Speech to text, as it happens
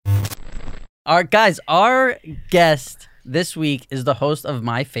Our guest this week is the host of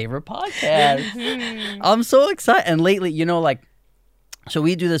my favorite podcast. I'm so excited. And lately, so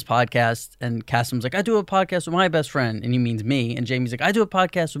we do this podcast, and Kassim's like, I do a podcast with my best friend, and he means me. And Jamie's like, I do a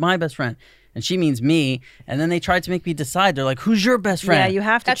podcast with my best friend, and she means me. And then they tried to make me decide. They're like, who's your best friend? Yeah, you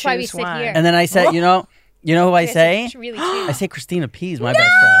have to That's choose why we sit one. here. And then I said, you know who I say? Really I say Christina P's my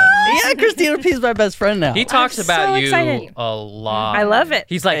best friend. Yeah, Christina P's my best friend now. He talks I'm about so you excited. a lot. I love it.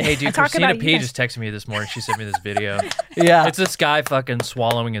 He's like, hey, dude, talk Christina about you P guys. just texted me this morning. She sent me this video. Yeah. It's this guy fucking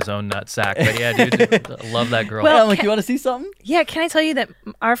swallowing his own nut sack. But yeah, dude, I love that girl. Well, I'm like, you want to see something? Yeah, can I tell you that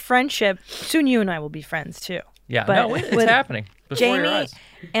our friendship, soon you and I will be friends too. yeah, but no, it's with happening. Before your Jamie eyes.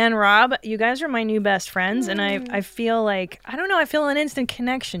 and Rob, you guys are my new best friends, and I feel like, I don't know, I feel an instant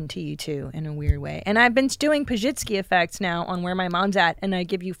connection to you two in a weird way. And I've been doing Pajitsky effects now on where my mom's at, and I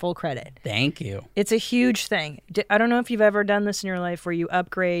give you full credit. Thank you. It's a huge thing. I don't know if you've ever done this in your life where you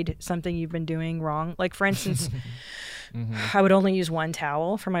upgrade something you've been doing wrong. Like, for instance, I would only use one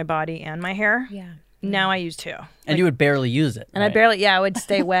towel for my body and my hair. Yeah. Now I use two. And you would barely use it. And I would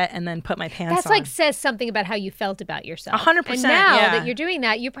stay wet and then put my pants That's on. like says something about how you felt about yourself. 100%, And now yeah. that you're doing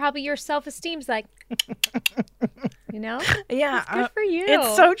that, your self-esteem's like, yeah, It's good for you.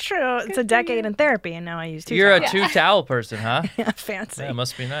 It's so true. It's a decade in therapy, and now I use two. You're towels. a two-towel person, huh? Yeah, fancy. That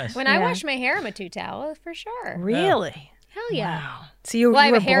must be nice. When I wash my hair, I'm a 2-towel for sure. Really? Hell yeah. Wow. So you, Well, I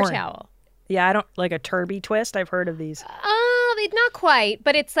you have were a hair born. towel. Yeah, I don't like a turby twist. I've heard of these. Not quite,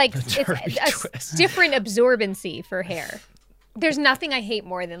 but it's like it's Derby a twist. different absorbency for hair. There's nothing I hate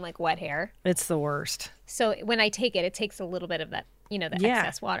more than like wet hair. It's the worst. So when I take it, it takes a little bit of that, the Yeah.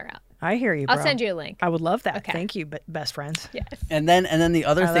 excess water out. I hear you, bro. I'll send you a link. I would love that. Okay. Thank you, best friends. Yes. And then the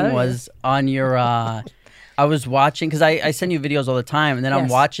other I thing love was on your I was watching, because I send you videos all the time, and then I'm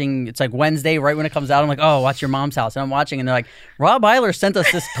Yes. watching, it's like Wednesday, right when it comes out, I'm like, oh, watch your mom's house. And I'm watching, and they're like, Rob Eiler sent us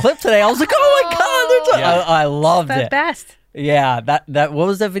this clip today. I was like, oh my God. Yeah. I loved The it. best. Yeah, that what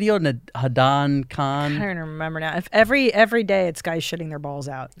was that video? Hadan I Khan? don't remember now. If every day it's guys shitting their balls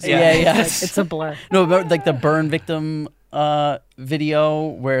out. So Yeah. it's a blur. No, but like the burn victim video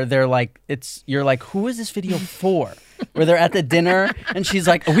where they're like, you're like, who is this video for? Where they're at the dinner and she's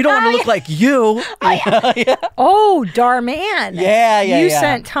like, we don't want to look like you. Oh, Darman. Yeah. You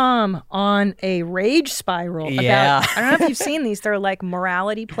sent Tom on a rage spiral. Yeah. About, I don't know if you've seen these. They're like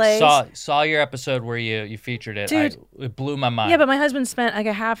morality plays. Saw your episode where you featured it. Dude. It blew my mind. Yeah, but my husband spent like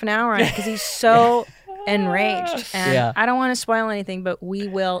a half an hour on it because he's so enraged. And Yeah. I don't want to spoil anything, but we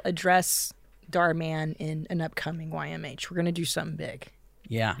will address Darman in an upcoming YMH. We're going to do something big.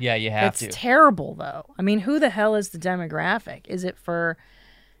 Yeah. Yeah, you have It's to. terrible, though. I mean, who the hell is the demographic? Is it for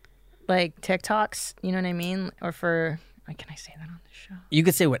like TikToks? You know what I mean? Or for, like, can I say that on the show? You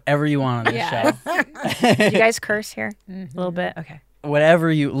could say whatever you want on this show. Do you guys curse here? A little bit? Okay.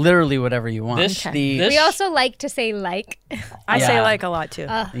 Literally whatever you want. This- Okay. this- We also like to say like. I say Yeah. like a lot too.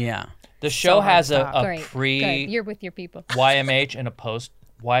 Yeah. The show hard has to stop. a Great. Good. pre You're with your people. YMH and a post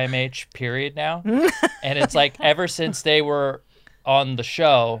YMH period now. And it's like ever since they were on the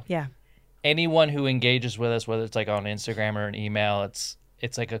show, Yeah. anyone who engages with us, whether it's like on Instagram or an email, it's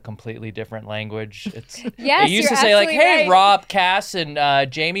like a completely different language. It's Yes, it used you're to say like, absolutely "Hey, right. Rob, Cass,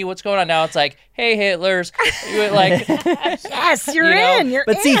 and Jamie, what's going on?" Now it's like, "Hey, Hitlers," like, Yes, you're You know, in. You're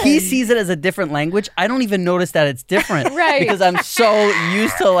But in. see, he sees it as a different language. I don't even notice that it's different. Right. Because I'm so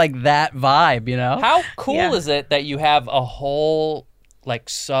used to like that vibe, you know? how cool Yeah. is it that you have a whole like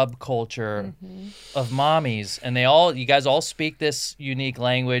subculture of mommies, and you guys all speak this unique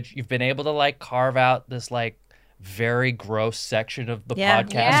language. You've been able to like carve out this like very gross section of the Yeah.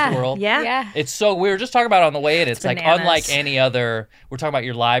 podcast Yeah. world. Yeah. Yeah. It's so we were just talking about it on the way in. It's like bananas. unlike any other. We're talking about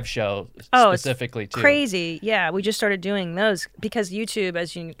your live show Oh, it's specifically too. Crazy. Yeah, we just started doing those because YouTube,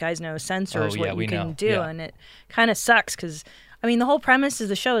 as you guys know, censors Oh, yeah, what we you can know. do. Yeah. And it kind of sucks because, I mean, the whole premise of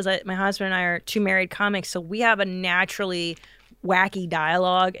the show is that my husband and I are two married comics, so we have a naturally wacky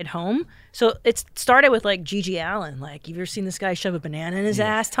dialogue at home. So it started with like Gigi Allen, like, "You've ever seen this guy shove a banana in his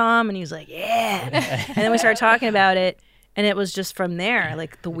ass, Tom?" And he was like, "Yeah." And then we started talking about it, and it was just from there,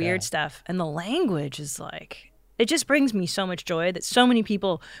 like the weird stuff. And the language is like, it just brings me so much joy that so many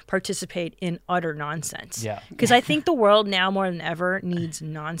people participate in utter nonsense. Yeah. Because I think the world now more than ever needs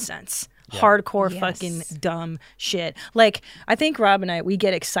nonsense. Hardcore Yes. fucking dumb shit. Like, I think Rob and I, we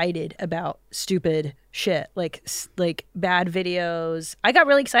get excited about stupid shit, like bad videos. I got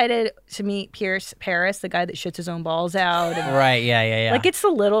really excited to meet Pierce Paris, the guy that shits his own balls out. And, Right, yeah. like, it's the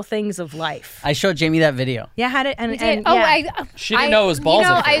little things of life. I showed Jamie that video. Yeah, had it. And, We did. and Oh, yeah. She didn't know it was balls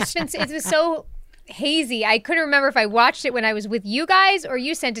at first. It was so hazy. I couldn't remember if I watched it when I was with you guys or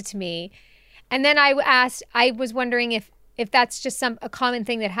you sent it to me. And then I was wondering if if that's just a common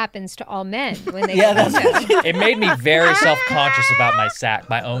thing that happens to all men when they Yeah, go that's home. It made me very self-conscious about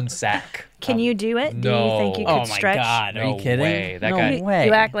my own sack. Can you do it? Do you no. think you could Oh my stretch? God! Are No you kidding? way. That no guy- way.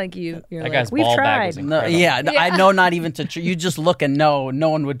 You act like you're That like, guy's we've ball bag was tried. No, incredible. yeah, I know. Not even to. You just look and no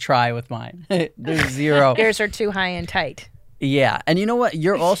one would try with mine. There's zero. Yours are too high and tight. Yeah, and you know what?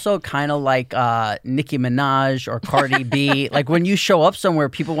 You're also kind of like Nicki Minaj or Cardi B. Like when you show up somewhere,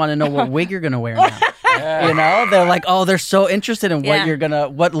 people want to know what wig you're gonna wear now. You know, they're like, oh, they're so interested in Yeah.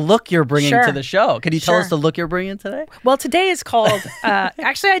 what look you're bringing Sure. to the show. Can you tell Sure. us the look you're bringing today? Well, today is called.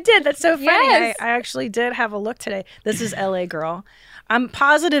 Actually, I did. That's so funny. Yes. I actually did have a look today. This is LA Girl. I'm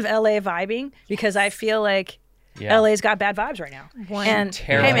positive LA vibing because I feel like Yeah. LA's got bad vibes right now. And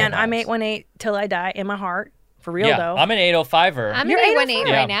terrible hey, man, I'm vibes. 818 till I die in my heart. For real Yeah, though. I'm an 805er. I'm You're an 818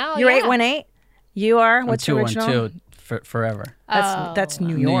 Yeah. right now. You're yeah. 818. You are. What's your original? 212 forever. That's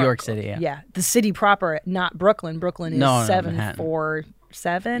New New York. York City. Yeah. Yeah, the city proper, not Brooklyn. Brooklyn is No, no,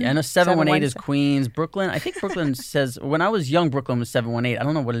 747. Yeah, I know 718 is Queens. Brooklyn. I think Brooklyn says when I was young, Brooklyn was 718. I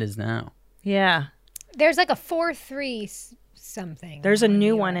don't know what it is now. Yeah, There's like a 4-3 something. there's a in new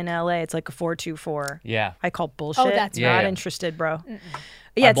New one York. in LA. It's like a 424. Yeah. I call bullshit. Oh, that's Yeah, not yeah. interested, bro. I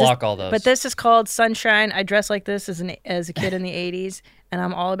this- block all those. But this is called Sunshine. I dressed like this as a kid in the 80s, and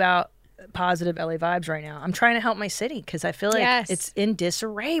I'm all about positive LA vibes right now. I'm trying to help my city because I feel like Yes. it's in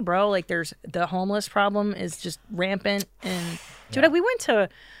disarray, bro. Like there's the homeless problem is just rampant, and dude, we went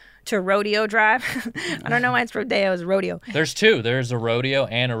to Rodeo Drive. I don't know why it's Rodeo, it's Rodeo. There's two. There's a rodeo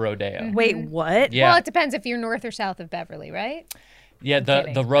and a rodeo. Wait, what? Yeah. Well, it depends if you're north or south of Beverly, right? Yeah, the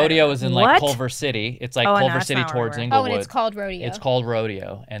kidding. rodeo is in like What? Culver City. It's like Oh, no, Culver that's City not towards where we're- Inglewood. Oh, and it's called rodeo. It's called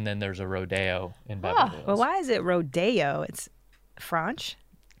rodeo, and then there's a rodeo in Beverly Hills. Well, why is it Rodeo? It's French.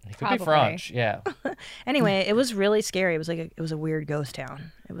 It could be Probably. French. Yeah. Anyway, it was really scary. It was like it was a weird ghost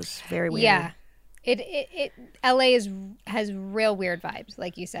town. It was very weird. Yeah. It LA has real weird vibes,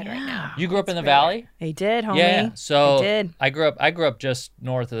 like you said right now. You grew up in the valley? They did, homie. Yeah. So They did. I grew up just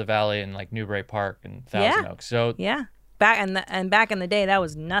north of the valley in like Newbury Park and Thousand Yeah. Oaks. So Yeah. Back in the day, that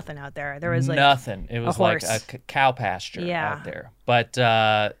was nothing out there. There was like nothing. It was like horse. a cow pasture Yeah. out there. But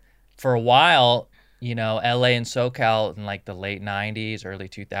for a while, you know, LA and SoCal in like the late 90s, early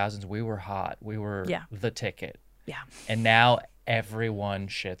 2000s, we were hot. We were Yeah. the ticket. Yeah. And now everyone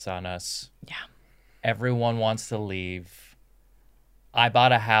shits on us. Yeah. Everyone wants to leave. I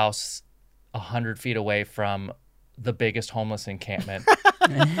bought a house 100 feet away from the biggest homeless encampment.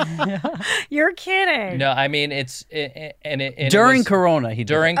 You're kidding. No, I mean, and it During was- Corona, he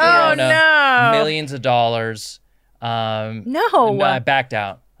did. during Oh, Corona, no. millions of dollars. No. No, I backed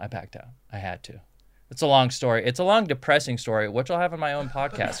out. I had to. It's a long story. It's a long, depressing story, which I'll have on my own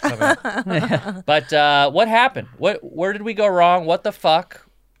podcast coming up. But what happened? Where did we go wrong? What the fuck?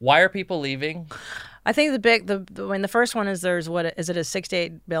 Why are people leaving? I think the first one is there's what is it a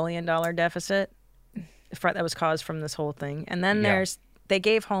 $68 billion deficit that was caused from this whole thing, and then Yeah. they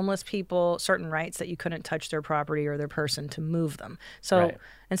gave homeless people certain rights that you couldn't touch their property or their person to move them. So Right.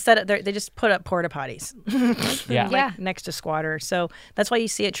 instead of they just put up porta potties. Yeah. Yeah. Next to squatters. So that's why you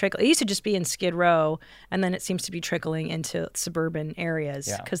see it trickle. It used to just be in Skid Row, and then it seems to be trickling into suburban areas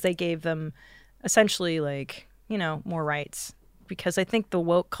Yeah. because they gave them essentially more rights. Because I think the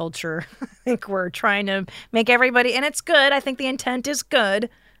woke culture, I think we're trying to make everybody, and it's good. I think the intent is good.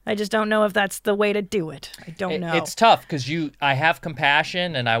 I just don't know if that's the way to do it. I don't know. It's tough because I have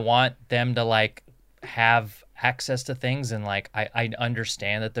compassion and I want them to like have access to things, and like I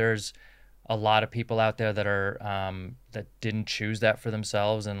understand that there's a lot of people out there that are that didn't choose that for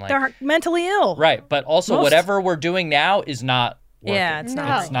themselves, and like They're mentally ill. right. But also Most- whatever we're doing now is not working. Yeah, it's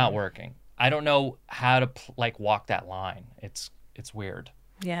not. It's not working. I don't know how to walk that line. It's weird.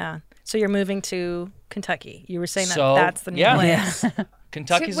 Yeah. So you're moving to Kentucky. You were saying So, that's the new yeah. place.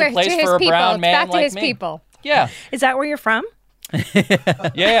 Kentucky's To a place his for a people. brown It's man back to like his me. people. Yeah. Is that where you're from?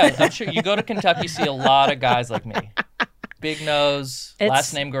 Yeah, I'm sure you go to Kentucky, see a lot of guys like me. Big nose, It's-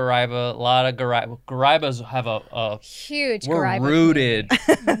 last name Garaiba, a lot of Garaibas have a Huge we're Garaiba rooted.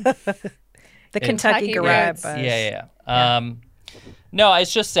 The Kentucky Kentucky Garibas. roots. Yeah. No,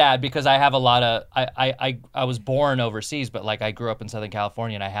 it's just sad because I have a lot of I was born overseas, but like I grew up in Southern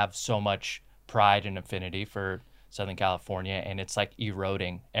California, and I have so much pride and affinity for Southern California, and it's like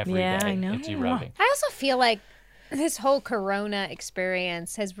eroding every day. Yeah, I know. It's eroding. I also feel like this whole Corona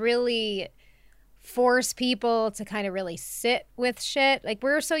experience has really forced people to kind of really sit with shit. Like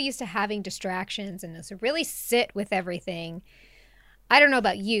we're so used to having distractions and to really sit with everything. I don't know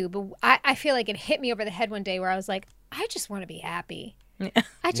about you, but I feel like it hit me over the head one day where I was like, I just want to be happy.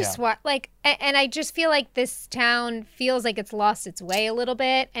 I just want and I just feel like this town feels like it's lost its way a little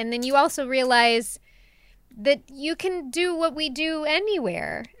bit. And then you also realize that you can do what we do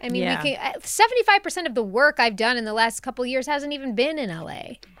anywhere. I mean, Yeah. we can. 75% of the work I've done in the last couple of years hasn't even been in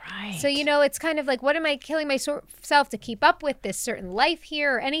LA. Right. So, it's kind of like, what am I killing myself to keep up with this certain life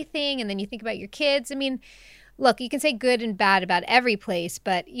here or anything? And then you think about your kids. I mean, look, you can say good and bad about every place,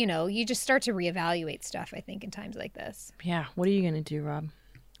 but, you just start to reevaluate stuff, I think, in times like this. Yeah. What are you going to do, Rob?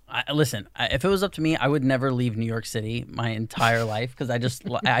 Listen, if it was up to me, I would never leave New York City my entire life because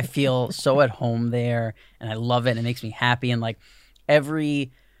I feel so at home there and I love it and it makes me happy. And like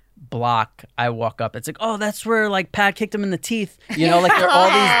every block I walk up, it's like, oh, that's where like Pat kicked him in the teeth. Like there are all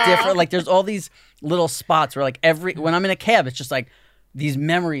these different, like there's all these little spots where like when I'm in a cab, it's just like these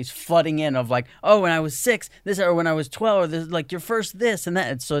memories flooding in of like, oh, when I was 6, this, or when I was 12, or this, like your first this and that.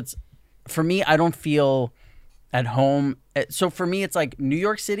 And so it's, for me, I don't feel at home. So for me, it's like New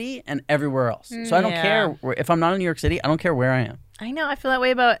York City and everywhere else. So I don't care if I'm not in New York City. I don't care where I am. I know. I feel that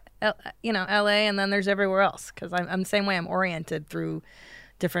way about LA, and then there's everywhere else because I'm the same way. I'm oriented through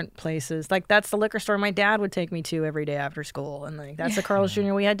different places. Like that's the liquor store my dad would take me to every day after school, and like that's the Carl's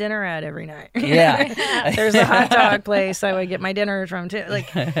Jr. we had dinner at every night. Yeah. There's the hot dog place I would get my dinner from too. Like,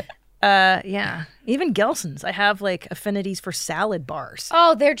 yeah. Even Gelson's. I have like affinities for salad bars.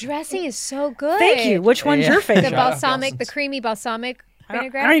 Oh, their dressing is so good. Thank you. Which one's your favorite? The balsamic, the creamy balsamic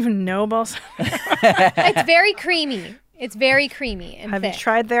vinaigrette. I don't even know balsamic. It's very creamy. It's very creamy and Have thick. you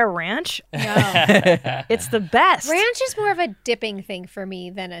tried their ranch? No. It's the best. Ranch is more of a dipping thing for me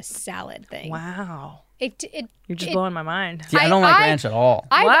than a salad thing. Wow. You're just blowing my mind. See, I don't like ranch at all.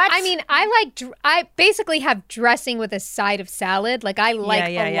 I basically have dressing with a side of salad. Like I like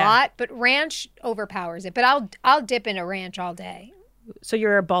a lot, but ranch overpowers it. But I'll dip in a ranch all day. So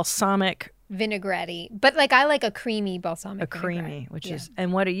you're a balsamic vinaigrette, but like I like a creamy balsamic. Creamy, which is.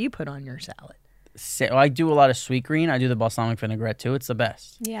 And what do you put on your salad? So I do a lot of sweet green. I do the balsamic vinaigrette too. It's the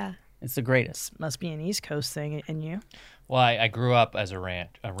best. Yeah. It's the greatest. Must be an East Coast thing in you. Well, I grew up as a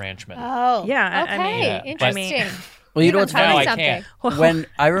ranchman. Oh. Yeah. Okay. I mean, interesting. Well, you know what's funny? I can't. When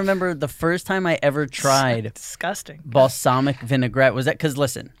I remember the first time I ever tried disgusting balsamic vinaigrette was that because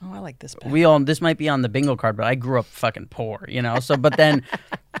listen, I like this. This might be on the bingo card, but I grew up fucking poor, So, but then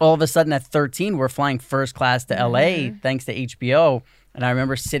all of a sudden at 13, we're flying first class to LA thanks to HBO. And I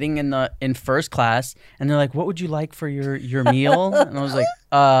remember sitting in first class, and they're like, "What would you like for your meal?" And I was like,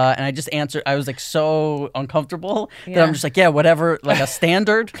 and I just answered. I was like so uncomfortable that I'm just like, "Yeah, whatever, like a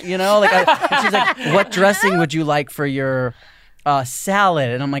standard, Like, and she's like, "What dressing would you like for your salad?"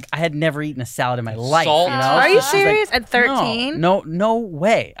 And I'm like, I had never eaten a salad in my life. Salt. Are So you she's like, serious? At 13? No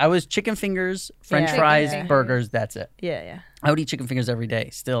way. I was chicken fingers, French fries, burgers. That's it. Yeah. I would eat chicken fingers every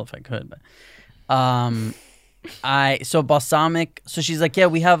day, still if I could. But so balsamic. So she's like, yeah,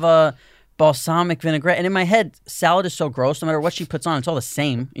 we have a balsamic vinaigrette. And in my head, salad is so gross. No matter what she puts on, it's all the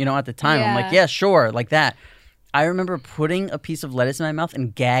same. At the time, I'm like, yeah, sure, like that. I remember putting a piece of lettuce in my mouth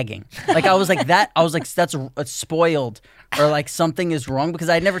and gagging. Like I was like that. I was like, that's spoiled, or like something is wrong because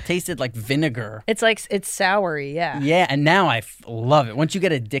I had never tasted like vinegar. It's like it's soury, yeah. Yeah, and now I love it. Once you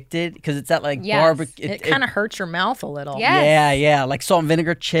get addicted, because it's that like barbecue. It kind of hurts your mouth a little. Yes. Yeah, like salt and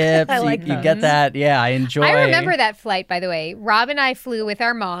vinegar chips. I like you get that. Yeah, I enjoy. I remember that flight, by the way. Rob and I flew with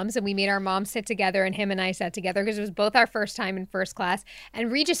our moms, and we made our moms sit together, and him and I sat together because it was both our first time in first class.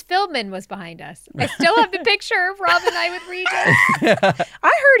 And Regis Philbin was behind us. I still have the picture of Rob and I with Regis.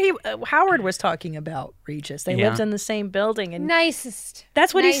 I heard Howard was talking about Regis. They lived in the same building, and Nicest.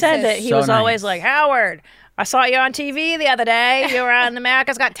 that's what he said. That he So was always nice. like, Howard, I saw you on TV the other day. You were on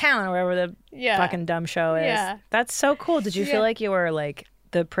America's Got Talent, or whatever the fucking dumb show is. Yeah. That's so cool. Did you feel like you were like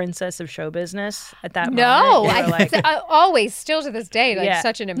the princess of show business at that No, moment? You were like, I always, still to this day, like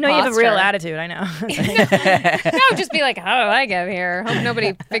such an imposter. No, you have a real attitude. I know. No, just be like, how did I get here? Hope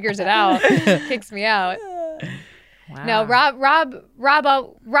nobody figures it out, kicks me out. Wow. No,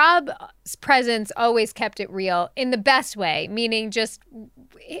 Rob's presence always kept it real in the best way, meaning just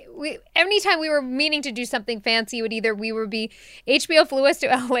anytime we were meaning to do something fancy, HBO flew us to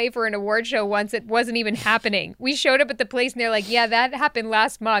LA for an award show once. It wasn't even happening. We showed up at the place and they're like, yeah, that happened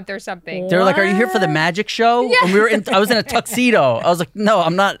last month or something. They were like, "Are you here for the magic show?" Yeah. And I was in a tuxedo. I was like, "No,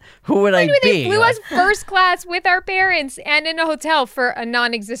 I'm not. Who would I be?" They flew us first class with our parents and in a hotel for a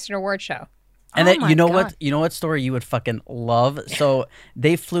non-existent award show. And Oh then my you know God. what story you would fucking love? So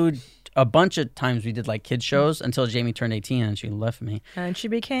they flew a bunch of times. We did like kids shows until Jamie turned 18 and she left me. And she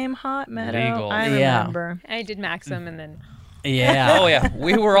became Hot Meadow. Legal. I Yeah. remember. I did Maxim and then Yeah. Oh yeah,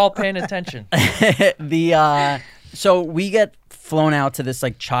 we were all paying attention. So we get flown out to this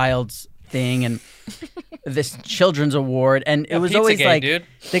like child's thing, and this children's award, and it was always Pizzagate, like dude.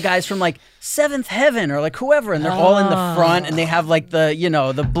 the guys from like Seventh Heaven or like whoever, and they're all in the front, and they have like the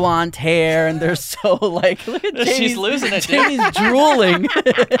the blonde hair, and they're so like look at Jamie's, She's losing it, dude. Jamie's drooling.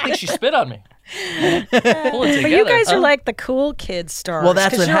 I think she spit on me. Pull it together. But you guys are like the cool kid stars. Well, that's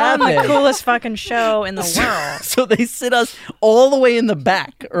 'cause what you're on happened. the coolest fucking show in the world. So they sit us all the way in the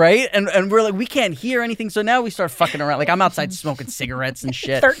back, right? And we're like, we can't hear anything. So now we start fucking around. Like I'm outside smoking cigarettes and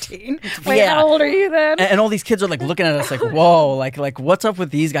shit. 13. Wait, Yeah. how old are you then? And all these kids are like looking at us like, whoa, like what's up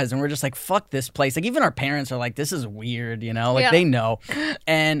with these guys? And we're just like, fuck this place. Like even our parents are like, this is weird, like Yeah. they know.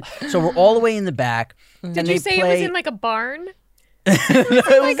 And so we're all the way in the back. Did you say it was in like a barn? it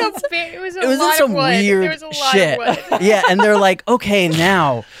It was in lot some of wood. weird There was a lot shit. of wood. Yeah, and they're like, okay,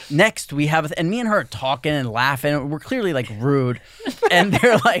 now next we have, and me and her are talking and laughing. We're clearly like rude, and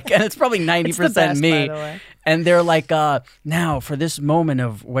they're like, and it's probably 90% best, me. by the way. And they're like, now for this moment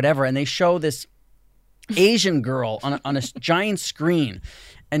of whatever, and they show this Asian girl on a giant screen.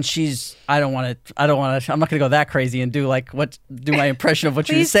 And she's, I'm not going to go that crazy and do my impression of what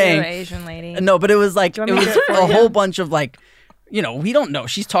you were Please saying. do, Asian lady. No, but it was like, Do it you want was me to do it for a you? whole bunch of like, we don't know.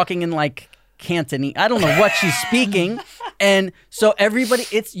 She's talking in like Cantonese. I don't know what she's speaking. And so everybody,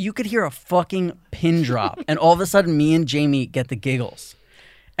 you could hear a fucking pin drop. And all of a sudden, me and Jamie get the giggles.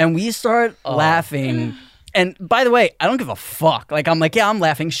 And we start laughing. And by the way, I don't give a fuck. Like, I'm like, yeah, I'm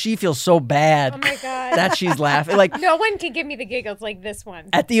laughing. She feels so bad Oh my God. that she's laughing. Like, No one can give me the giggles like this one.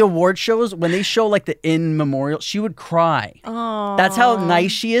 at the award shows, when they show like the in memorial, she would cry. Oh. That's how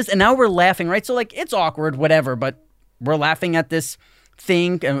nice she is. And now we're laughing, right? So like it's awkward, whatever, but we're laughing at this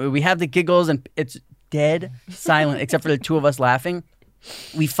thing and we have the giggles and it's dead silent except for the two of us laughing.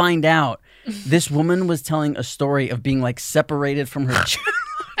 We find out this woman was telling a story of being like separated from her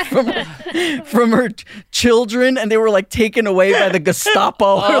from her children, and they were like taken away by the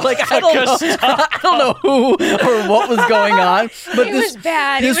Gestapo. I don't know who or what was going on, but It this was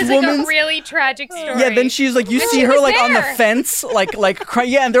bad. It this was like a woman's- really tragic story. yeah, then she's like, you But see she her was like on the there. fence, like cry,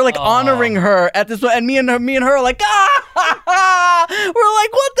 yeah, and they're like honoring her at this, and me and her are like, we're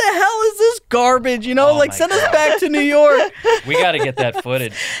like, what the hell is this garbage? Like my send us God. back to New York. We got to get that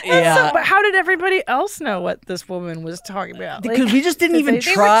footage. Yeah, But how did everybody else know what this woman was talking about? Like, because we just didn't even they were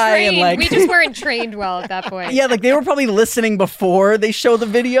They were try trained. and like. We just weren't trained well at that point. Yeah, like they were probably listening before they show the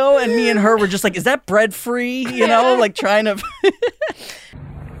video, and me and her were just like, "Is that bread free?" Like trying to.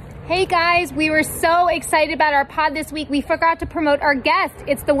 Hey guys, we were so excited about our pod this week. We forgot to promote our guest.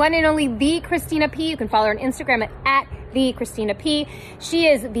 It's the one and only The Christina P. You can follow her on Instagram at The Christina P. She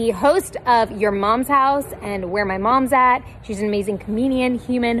is the host of Your Mom's House and Where My Mom's At. She's an amazing comedian,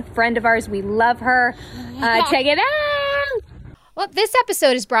 human, friend of ours. We love her. Check it out. Well, this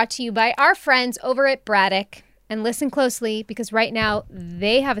episode is brought to you by our friends over at Braddock. And listen closely because right now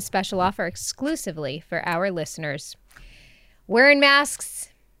they have a special offer exclusively for our listeners. Wearing masks,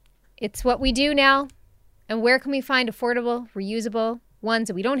 it's what we do now. And where can we find affordable, reusable ones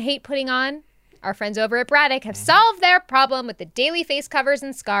that we don't hate putting on? Our friends over at Braddock have solved their problem with the daily face covers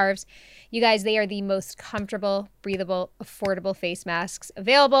and scarves. You guys, they are the most comfortable, breathable, affordable face masks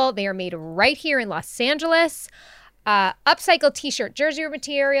available. They are made right here in Los Angeles. Upcycle t-shirt, jersey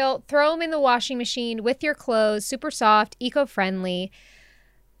material, throw them in the washing machine with your clothes, super soft, eco-friendly,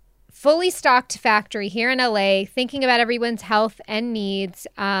 fully stocked factory here in LA, thinking about everyone's health and needs,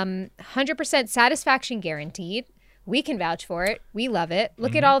 100% satisfaction guaranteed. We can vouch for it. We love it.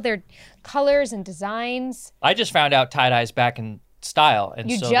 Look at all their colors and designs. I just found out tie-dye's back in style. And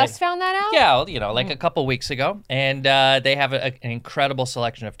You so just found that out? Yeah, like a couple weeks ago. And they have an incredible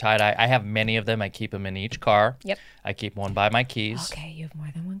selection of tie-dye. I have many of them. I keep them in each car. Yep. I keep one by my keys. Okay, you have more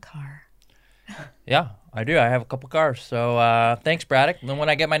than one car. Yeah, I do. I have a couple cars. So thanks, Braddock. And when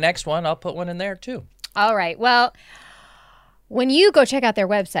I get my next one, I'll put one in there too. All right. Well, when you go check out their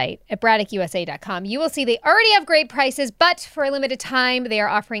website at BraddockUSA.com, you will see they already have great prices, but for a limited time, they are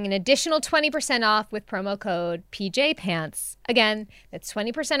offering an additional 20% off with promo code PJPants. Again, that's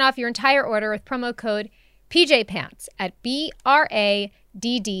 20% off your entire order with promo code PJPants at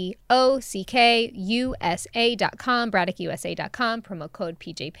BraddockUSA.com, BraddockUSA.com, promo code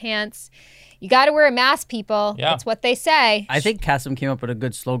PJPants. You got to wear a mask, people. Yeah. That's what they say. I think Kasim came up with a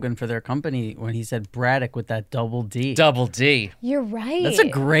good slogan for their company when he said Braddock with that double D. Double D. You're right. That's a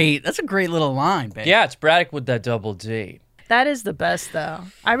great little line, babe. Yeah, it's Braddock with that double D. That is the best, though.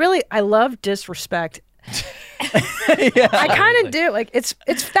 I love disrespect. I kind of do. Like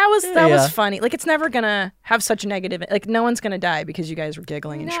that was funny. Like it's never gonna have such negative. Like no one's gonna die because you guys were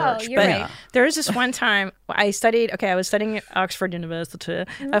giggling in No, church. you're But right. there was this one time I was studying at Oxford University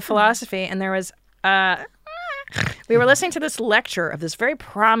of philosophy, and there was we were listening to this lecture of this very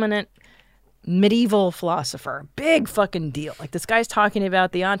prominent medieval philosopher. Big fucking deal. Like this guy's talking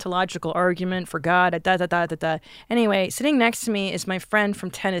about the ontological argument for God. Da, da, da, da, da. Anyway, sitting next to me is my friend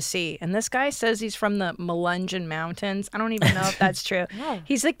from Tennessee. And this guy says he's from the Melungeon Mountains. I don't even know if that's true.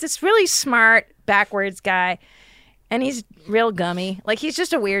 He's like this really smart, backwards guy. And he's real gummy. Like, he's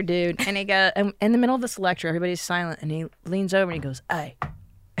just a weird dude. And he goes, and in the middle of this lecture, everybody's silent. And he leans over and he goes, hey.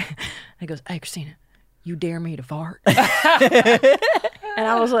 He goes, hey, Christina, you dare me to fart? And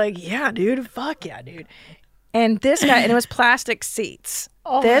I was like, yeah, dude. Fuck yeah, dude. And this guy, and it was plastic seats.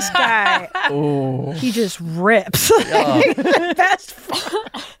 This guy, he just rips. Best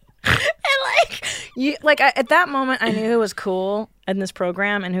fart. And at that moment, I knew who was cool in this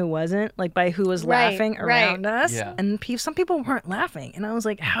program and who wasn't, like by who was laughing around us. Yeah. And some people weren't laughing. And I was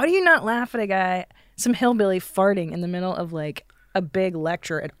like, how do you not laugh at a guy, some hillbilly farting in the middle of like a big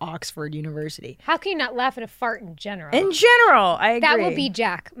lecture at Oxford University? How can you not laugh at a fart in general? In general, I agree. That will be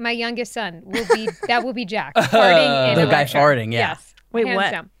Jack. My youngest son will be. That will be Jack farting in The a guy lecture. farting, yeah. Yes. Wait, hands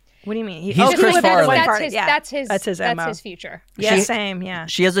what? down. What do you mean? He's Chris That's- Farley. That's his MO. future. Yeah, She- same, yeah.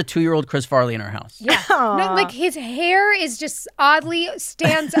 She has a 2-year-old Chris Farley in her house. Yeah. No, like his hair is just oddly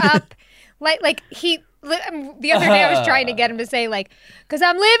stands up, like he. The other day I was trying to get him to say like, "Cause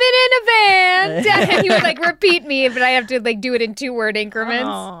I'm living in a van," and he would like repeat me, but I have to like do it in 2-word increments.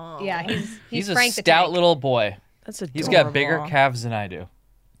 Oh. Yeah, He's a Frank the stout Tank. little boy. That's adorable. He's got bigger calves than I do.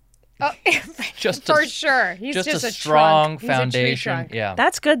 Oh, Just for a- sure. He's just just a a strong trunk. He's a tree foundation. trunk. Yeah,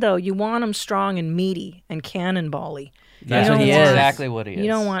 That's good though. You want him strong and meaty and cannonball-y. That's You what don't he want- is. exactly what he is. You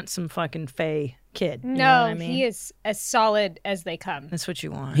don't want some fucking fey kid. You know No, what I mean? he is as solid as they come. That's what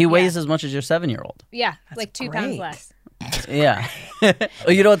you want. He weighs as much as your 7-year-old. Yeah, like 2 pounds great. less. Yeah. Oh,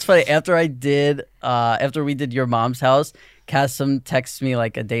 you know what's funny? After we did your mom's house, Kasim texts me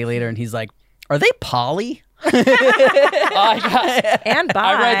like a day later and he's like, are they poly? I got. And bye.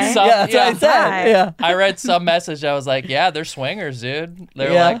 I read some. Yeah, that's what I said. Hi. Yeah. I read some message. I was like, "Yeah, they're swingers, dude.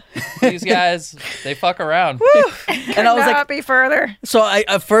 They're Yeah. like these guys. They fuck around." And I was like, Not be further. so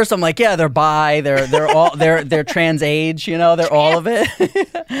at first I'm like, yeah, they're bi, they're all they're trans age, you know, they're all of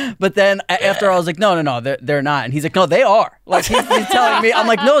it. But then after I was like, no, they're not. And he's like, no, they are. Like he's telling me, I'm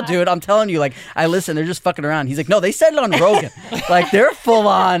like, no, dude, I'm telling you, like, I listen, they're just fucking around. He's like, no, they said it on Rogan. Like they're full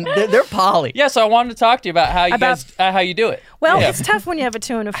on, they're poly. Yeah, so I wanted to talk to you about how you guys how you do it. Well, Yeah. it's tough when you have a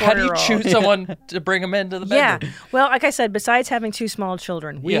 2 and a 4-year-old. How do you choose someone to bring them into the Yeah. bedroom? Well, like I said, besides having 2 small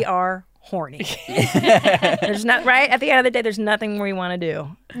children, we Yeah. are horny. There's not right at the end of the day. There's nothing we want to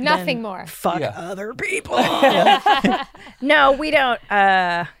do. Nothing more. Fuck Yeah. other people. No, we don't.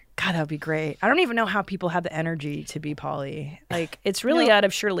 God, that would be great. I don't even know how people have the energy to be poly. Like, it's really out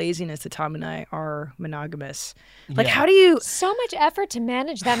of sheer laziness that Tom and I are monogamous. Like, Yeah. how do you? So much effort to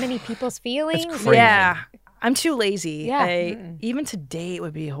manage that many people's feelings. crazy. Yeah, I'm too lazy. Yeah. Even to date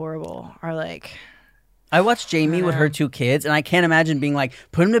would be horrible. Or like, I watched Jamie with her 2 kids, and I can't imagine being like,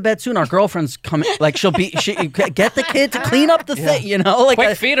 put him to bed soon. Our girlfriend's coming. Like, she get the kid to clean up the thing, you know? Like,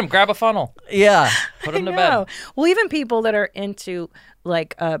 Quick, feed them. Grab a funnel. yeah. Put them to no. bed. Well, even people that are into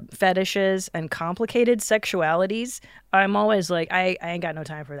like fetishes and complicated sexualities, I'm always like, I ain't got no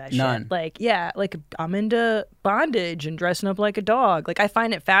time for that None. shit. Like, yeah, like I'm into bondage and dressing up like a dog. Like, I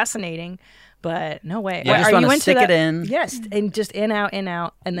find it fascinating, but no way. Yeah, I just Are wanna you into stick that? it in. Yes, and just in, out, and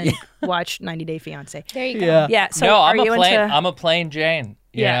then watch 90 Day Fiance. There you go. Yeah. Yeah. So No, are I'm you a plain. into? I'm a plain Jane.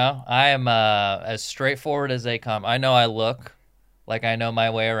 You Yeah. know, I am as straightforward as they come. I know I look like I know my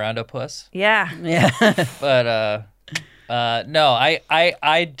way around a puss, Yeah. Yeah. but no,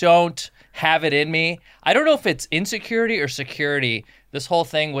 I don't have it in me. I don't know if it's insecurity or security. This whole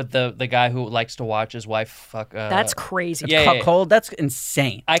thing with the guy who likes to watch his wife fuck. That's crazy. Yeah. Cuckold, that's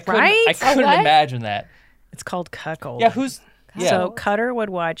insane. I couldn't. Right? I couldn't what? imagine that. It's called cuckold. Yeah, who's? Yeah, So Cutter would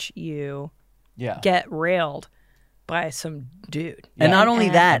watch you yeah. get railed by some dude. And not only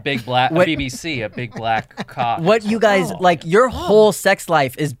A that, big black What- BBC, a big black cock. what you guys like, your whole sex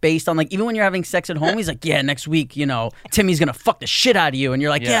life is based on like, even when you're having sex at home, he's like, yeah, next week, you know, Timmy's gonna fuck the shit out of you, and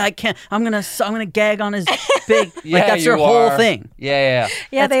you're like, Yeah. yeah, I can't, I'm gonna gag on his big, Yeah, like that's your you whole are. thing. Yeah.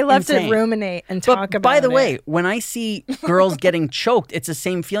 Yeah, That's they love insane. to ruminate and talk But about by the it. way, when I see girls getting choked, it's the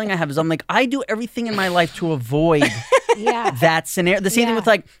same feeling I have. Is I'm like, I do everything in my life to avoid Yeah. that scenario. The same thing Yeah. with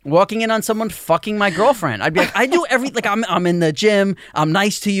like walking in on someone fucking my girlfriend. I'd be like, I do like I'm in the gym, I'm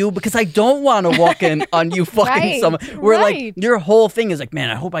nice to you because I don't want to walk in on you fucking Right, someone. Where like right. your whole thing is like, man,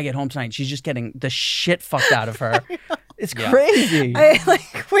 I hope I get home tonight. She's just getting the shit fucked out of her. It's Yeah. crazy.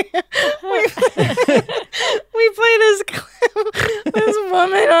 we play this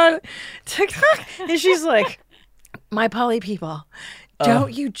woman on TikTok, and she's like, "My poly people,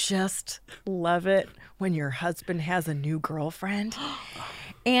 don't you just love it when your husband has a new girlfriend?"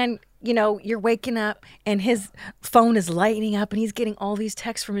 And you're waking up and his phone is lighting up and he's getting all these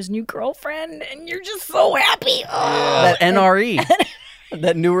texts from his new girlfriend and you're just so happy. Oh. That NRE.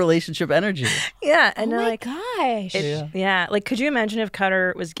 That new relationship energy. Yeah. And Oh they're my like, gosh. yeah. Like, could you imagine if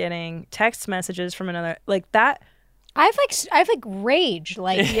Cutter was getting text messages from another, like that? I've rage.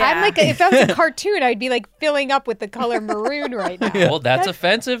 Like Yeah. I'm like if I was a cartoon, I'd be like filling up with the color maroon right now. Well, that's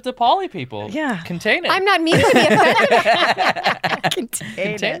offensive to poly people. Yeah. Contain it. I'm not mean to be offended.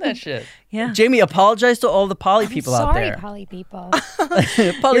 Contain that shit. Yeah. Jamie, apologize to all the poly people out Sorry, there. poly people.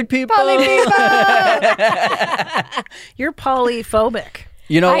 Poly people. Poly people. You're polyphobic.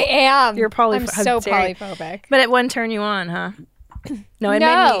 You know, I am. You're I'm so dare you. polyphobic. But it wouldn't turn you on, huh? No, it made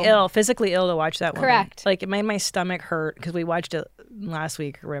No. me ill, physically ill to watch that one. Correct. Like, it made my stomach hurt because we watched it last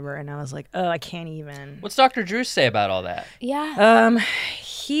week or whatever, and I was like, oh, I can't even. What's Dr. Drew say about all that? Yeah.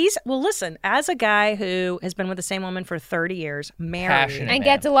 Well, listen, as a guy who has been with the same woman for 30 years, married, Passionate. And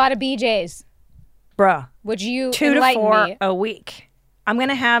gets a lot of BJs. bruh, Would you 2 to enlighten 4 me? a week. I'm going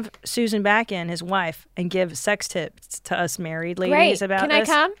to have Susan back in, his wife, and give sex tips to us married ladies Great. about Can I this.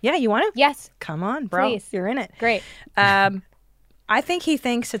 come? Yeah, you want to? Yes. Come on, bro. Please. You're in it. Great. I think he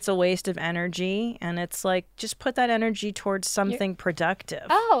thinks it's a waste of energy, and it's like, just put that energy towards something productive.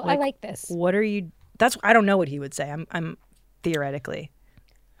 Oh, I like this. What are you? I don't know what he would say. I'm theoretically.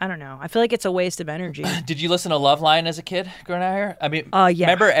 I don't know. I feel like it's a waste of energy. Did you listen to Loveline as a kid growing out here? I mean, Yeah.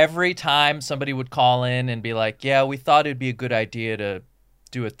 remember every time somebody would call in and be like, yeah, we thought it'd be a good idea to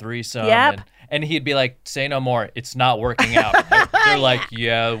do a threesome. Yep. And he'd be like, say no more. It's not working out. They're like,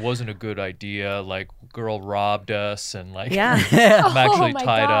 yeah, it wasn't a good idea. Like, girl robbed us and like, Yeah. I'm actually my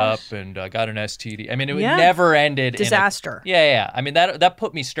tied gosh. up and got an STD. I mean, it Yeah. never ended. Disaster. Yeah. I mean, that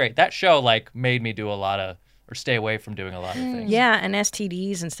put me straight. That show like made me do a lot of, or stay away from doing a lot of things. Yeah, and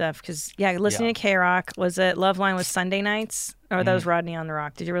STDs and stuff. Because, listening to K-Rock, was it Loveline was Sunday nights? Or that was Rodney on the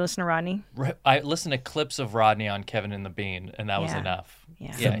Rock? Did you ever listen to Rodney? I listened to clips of Rodney on Kevin and the Bean, and that was Yeah. enough.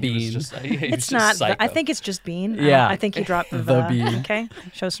 Yeah. Yeah, The he was Bean. just, he was It's just not. psycho. I think it's just Bean. Yeah. I think you dropped the The Bean. Okay,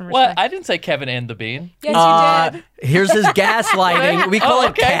 show some What? respect. I didn't say Kevin and the Bean. Yes, you did. Here's his gaslighting. We call Oh, it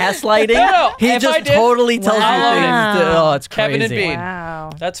okay. gaslighting. No, He if I just did- totally tells Wow. you things. Oh, it's crazy. Kevin and Bean.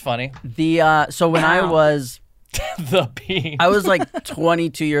 Wow. That's funny. So when I was The Bean. I was like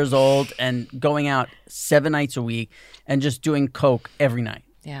 22 years old and going out 7 nights a week and just doing coke every night.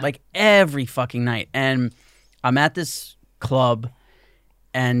 Yeah. Like every fucking night. And I'm at this club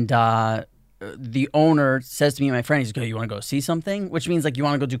and the owner says to me and my friend, he's like, you want to go see something? Which means like you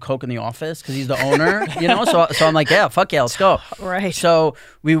want to go do coke in the office because he's the owner, you know? So I'm like, yeah, fuck yeah, let's go. Right. So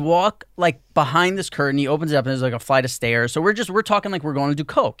we walk like behind this curtain. He opens it up and there's like a flight of stairs. So we're talking like we're going to do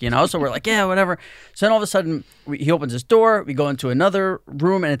coke, you know? So we're like, yeah, whatever. So then all of a sudden he opens his door. We go into another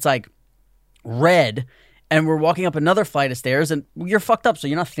room and it's like red. And we're walking up another flight of stairs and you're fucked up. So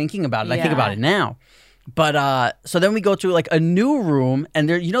you're not thinking about it. I think Yeah. about it now. But so then we go to like a new room and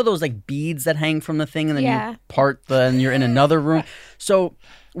there, you know, those like beads that hang from the thing and then Yeah. you part and you're in another room. So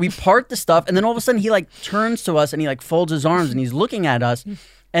we part the stuff and then all of a sudden he like turns to us and he like folds his arms and he's looking at us.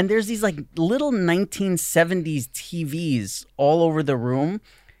 And there's these like little 1970s TVs all over the room.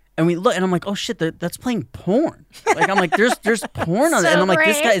 And we look and I'm like, oh shit, that's playing porn. Like I'm like, there's porn on it. So And I'm like,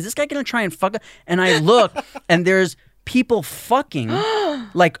 great. is this guy gonna try and fuck it? And I look and there's people fucking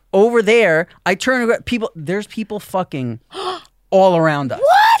like over there. I turn around, there's people fucking all around us.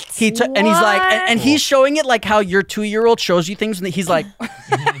 What? And he's like, and he's showing it like how your 2-year-old shows you things, and he's like,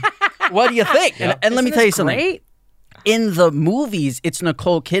 what do you think? And let me tell you something. Great. In the movies, it's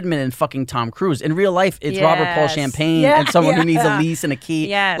Nicole Kidman and fucking Tom Cruise. In real life, it's Robert Paul Yes. Champagne Yeah, and someone who needs a yeah. lease and a key.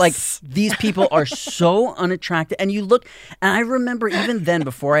 Yes. Like, these people are so unattractive. And you look, and I remember even then,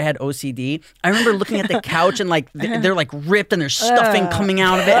 before I had OCD, I remember looking at the couch and like, they're like ripped and there's stuffing coming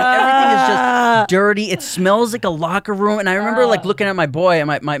out of it. And everything is just dirty. It smells like a locker room. And I remember like looking at my boy, and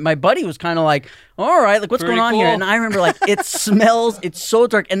my buddy was kind of like, all right, like what's Pretty going on here? cool. And I remember like, it smells, it's so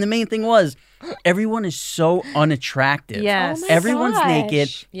dark. And the main thing was, everyone is so unattractive. Yes. Oh my Everyone's gosh. naked.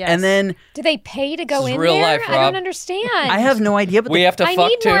 Yes. And then Do they pay to go This is in real there? life, I Rob. don't understand. I have no idea, but we have to I fuck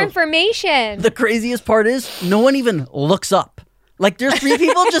need too. more information. the craziest part is no one even looks up. Like there's 3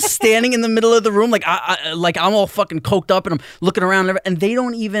 people just standing in the middle of the room, like I'm all fucking coked up and I'm looking around and they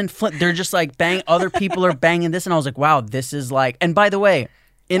don't even flip. They're just like bang. Other people are banging this, and I was like, wow, this is like. And by the way,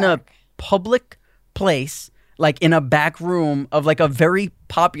 in a public place, like in a back room of like a very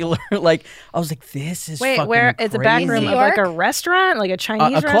popular like I was like, this is Wait, fucking where it's a back room crazy. of like a restaurant, like a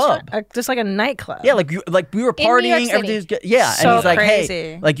Chinese A restaurant, club. just like a nightclub. Yeah, like we were In New York partying, City. everything's good. Yeah, So and he's like, crazy.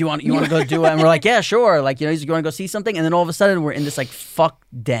 hey, like you want to go do it, and we're like, yeah, sure. Like, you know, he's like, you want to go see something, and then all of a sudden we're in this like fuck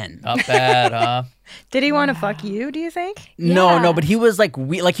den. Not bad, huh? Did he want to fuck you? Do you think? No, but he was like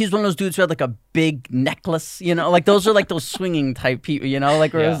he's one of those dudes who had like a big necklace, you know, like those are like those swinging type people, you know,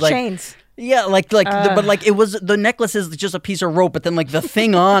 like where it Yeah. was like Chains. yeah, but like it was the necklace is just a piece of rope, but then like the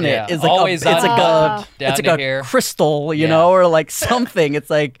thing on Yeah, it is like always it's like unbuttoned a down it's to like a here. crystal, you Yeah. know, or like something. It's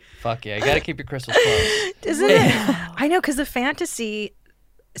like Fuck yeah, you gotta keep your crystals closed. Isn't it? I know, because the fantasy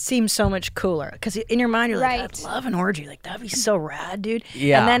seems so much cooler. Because in your mind, you're like, Right. I'd love an orgy. Like, that'd be so rad, dude.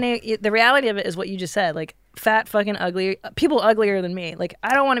 Yeah. And then the reality of it is what you just said. Like, fat, fucking ugly, people uglier than me. Like,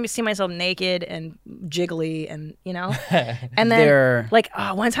 I don't want to see myself naked and jiggly and, you know? And then, They're- like,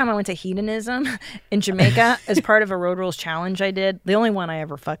 one time I went to hedonism in Jamaica as part of a Road Rules challenge I did. The only one I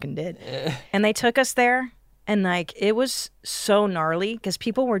ever fucking did. And they took us there. And like it was so gnarly because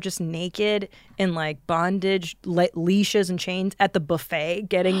people were just naked in like bondage leashes and chains at the buffet,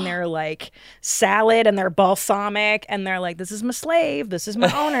 getting their like salad and their balsamic, and they're like, "This is my slave, this is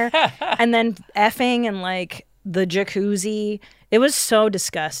my owner," and then effing and like the jacuzzi. It was so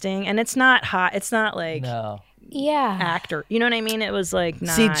disgusting, and it's not hot. It's not like No. Yeah. actor. You know what I mean? It was like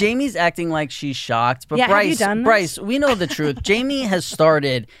not. see, Jamie's acting like she's shocked, but Yeah, have you done this? Bryce, we know the truth. Jamie has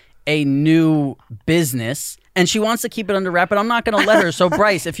started a new business and she wants to keep it under wrap, but I'm not going to let her. So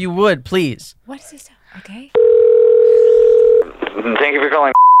Bryce, if you would, please. What does he say? Okay. Thank you for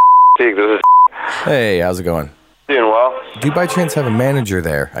calling. This is Hey, how's it going? doing well. Do you by chance have a manager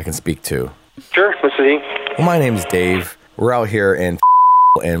there I can speak to? Sure, this is he. Well, my name's Dave. We're out here in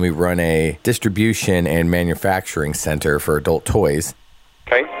and we run a distribution and manufacturing center for adult toys.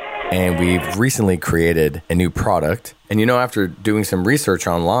 Okay. And we've recently created a new product. And you know, after doing some research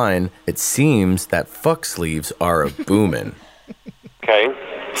online, it seems that fuck sleeves are a booming. Okay.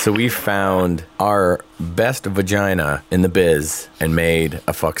 So we found our best vagina in the biz and made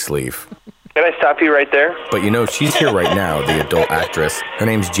a fuck sleeve. Can I stop you right there? But you know, she's here right now, the adult actress. Her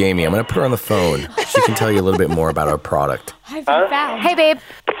name's Jamie. I'm going to put her on the phone. She can tell you a little bit more about our product. I've been found. Hey, babe.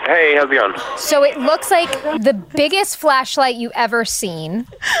 Hey, how's it going? So it looks like the biggest flashlight you ever seen.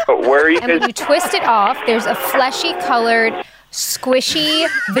 But where are you And when guys? you twist it off, there's a fleshy colored, squishy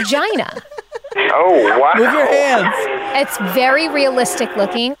vagina. Oh, wow. Move your hands. It's very realistic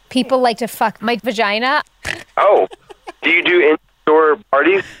looking. People like to fuck my vagina. Oh, do you do in-store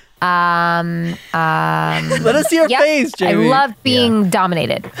parties? Let us see your Yep. face, I Jamie. love being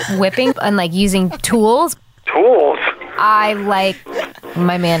dominated, whipping and like using tools. Tools? I like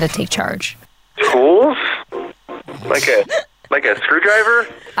my man to take charge. Tools? Like a screwdriver?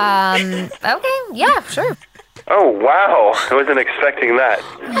 Okay, yeah, sure. Oh, wow. I wasn't expecting that.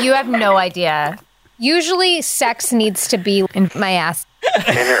 You have no idea. Usually sex needs to be in my ass.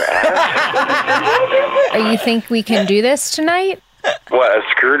 In your ass? Or you think we can do this tonight? What, a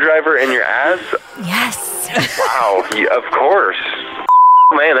screwdriver in your ass? Yes. Wow, of course.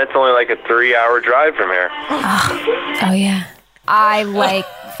 Man, that's only like a 3-hour drive from here. Oh, yeah. I like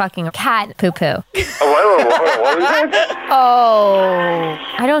fucking cat poo-poo. Oh, what was that? Oh,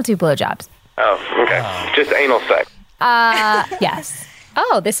 I don't do blowjobs. Oh, okay. Just anal sex. Yes.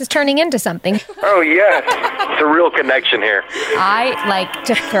 Oh, this is turning into something. Oh, yes. It's a real connection here. I like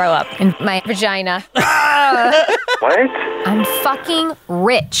to throw up in my vagina. What? I'm fucking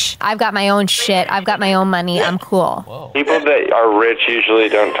rich. I've got my own shit. I've got my own money. I'm cool. People that are rich usually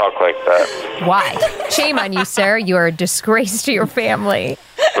don't talk like that. Why? Shame on you, sir. You are a disgrace to your family.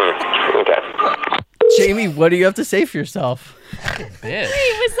 Okay. Jamie, what do you have to say for yourself? Bitch.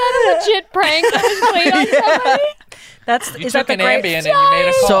 Was that a legit prank that was played on somebody? Is You that took the an great? Ambien and you made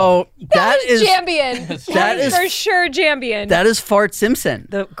a call. So that is Jambian. that is For sure, Jambian. that is Fart Simpson.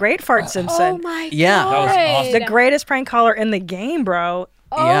 The great Fart Simpson. Oh my Yeah. god. That was awesome. The greatest prank caller in the game, bro.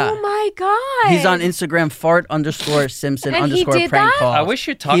 Yeah. Oh my god. He's on Instagram, fart_Simpson And he _ did prank that? call. I wish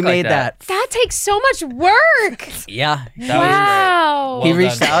you'd talk He like made that. That takes so much work. Yeah. That Wow. was He Well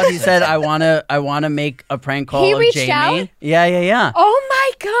reached done. out. He said, "I wanna make a prank call He of reached Jamie." out? Yeah. Oh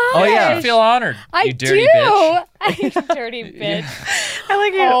my god. Oh, yeah. great. I feel honored. I you dirty do. bitch. Dirty bitch. I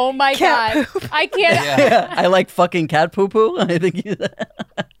like you. Oh my Cat god. I can't. Yeah. I like fucking cat poo poo. I think he's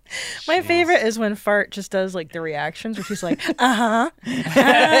My favorite is when Fart just does like the reactions where she's like, uh-huh.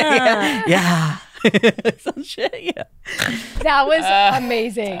 yeah. Some shit, yeah. That was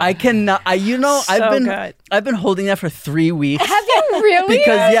amazing. I cannot. Good. I've been holding that for 3 weeks. Have you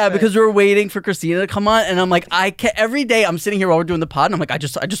really? Because we're waiting for Christina to come on, and I'm like, every day I'm sitting here while we're doing the pod, and I'm like, I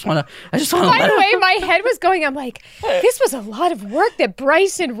just want to. By the way, my head was going. I'm like, this was a lot of work that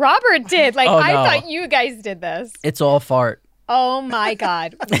Bryce and Robert did. Like, I thought you guys did this. It's all fart. Oh my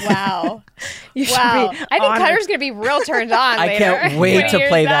God! Wow! You should Wow! be I think honored. Cutter's gonna be real turned on. I later can't when wait he to hears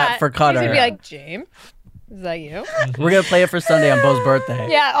play that for Cutter. He's gonna be like, James, is that you? We're gonna play it for Sunday on Bo's birthday.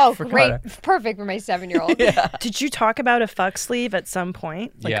 Yeah. Oh, For great! Cutter. Perfect for my 7-year-old. Did you talk about a fuck sleeve at some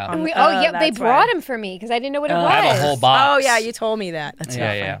point? Yeah. on- Yeah, they that's brought why. him for me because I didn't know what it was. I have a whole box. Oh yeah, you told me that. That's so Yeah,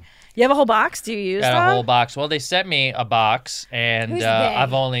 funny. yeah. You have a whole box? Do you use Got that? a whole box. Well, they sent me a box, and Who's they?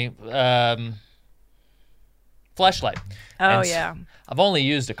 I've only Fleshlight. Oh And yeah. I've only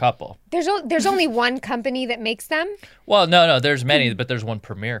used a couple. There's only one company that makes them. Well, no, there's many, but there's one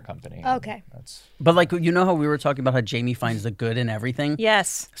premier company. Okay. That's But like, you know how we were talking about how Jamie finds the good in everything?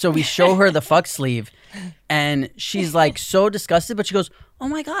 Yes. So we show her the fuck sleeve, and she's like so disgusted, but she goes, "Oh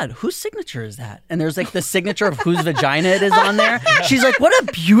my God, whose signature is that?" And there's like the signature of whose vagina it is on there. She's like, "What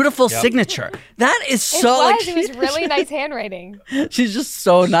a beautiful signature. That is so like." It was really nice handwriting. She's just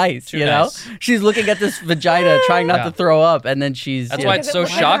so nice, Too you know? nice. She's looking at this vagina, trying not Yeah. to throw up, and then she's. That's you why know- it's so Wow.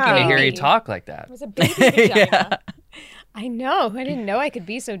 shocking to hear you talk like that. It was a baby vagina. I know. I didn't know I could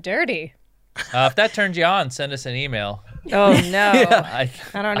be so dirty. If that turns you on, send us an email. Oh no. I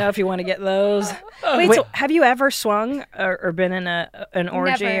I don't know if you want to get those. Wait, so have you ever swung or been in an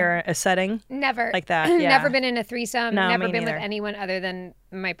orgy Never. or a setting? Never. Like that, yeah. Never been in a threesome. No, never me been neither. with anyone other than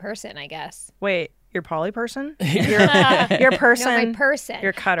my person, I guess. Wait, you're poly person? Your person? No, my person.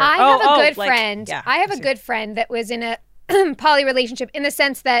 Your Cutter. I have a good like, friend. yeah, I have I a see. good friend that was in a poly relationship in the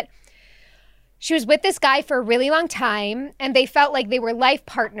sense that she was with this guy for a really long time and they felt like they were life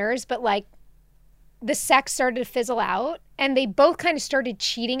partners, but like the sex started to fizzle out and they both kind of started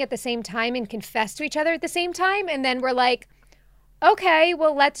cheating at the same time and confessed to each other at the same time. And then we're like, okay,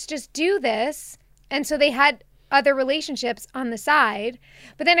 well, let's just do this. And so they had other relationships on the side,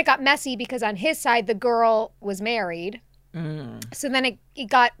 but then it got messy because on his side, the girl was married. So then it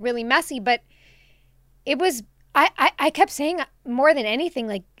got really messy, but it was, I kept saying more than anything,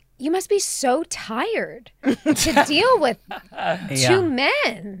 like, you must be so tired to deal with two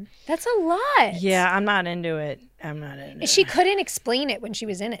men. That's a lot. Yeah, I'm not into it. She couldn't explain it when she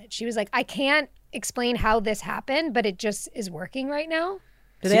was in it. She was like, I can't explain how this happened, but it just is working right now.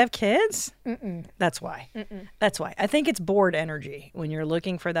 Do they have kids? Mm-mm. That's why. That's why. I think it's bored energy when you're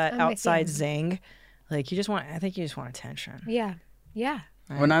looking for that I'm with outside you. zing. Like I think you just want attention. Yeah. Yeah.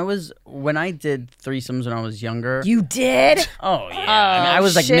 when I did threesomes when I was younger. You did? Oh yeah, I mean, I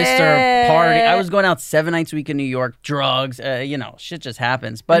was like Mr. Party. I was going out 7 nights a week in New York, drugs. Shit just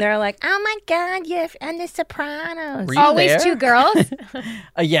happens. But They're like, oh my God, you're on The Sopranos. were you Always there? two girls.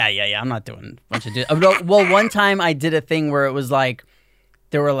 Yeah. I'm not doing a bunch of well, one time I did a thing where it was like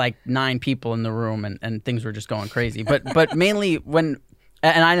there were like 9 people in the room and things were just going crazy. But mainly and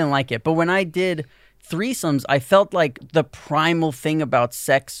I didn't like it. But when I did threesomes, I felt like the primal thing about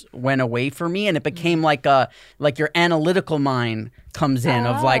sex went away for me, and it became like your analytical mind comes in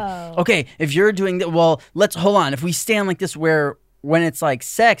of like, okay, if you're doing that, well, let's hold on. If we stand like this, where when it's like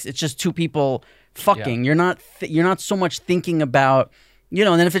sex, it's just two people fucking. Yeah. You're not so much thinking about, and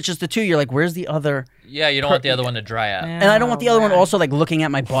then if it's just the two, you're like, where's the other? Yeah, you don't want the other one to dry out. And I don't want the other one also like looking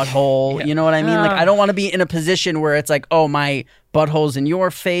at my butthole. You know what I mean? Like I don't want to be in a position where it's like, oh, my butthole's in your You're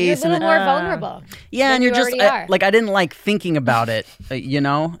a face. little And more vulnerable. yeah, than and you're you just already are. like I didn't like thinking about it.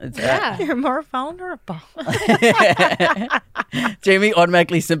 It's, Yeah. You're more vulnerable. Jamie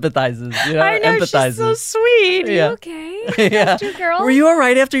automatically sympathizes. I know, empathizes. she's so sweet. Yeah. Okay. Yeah. Two girls. Were you all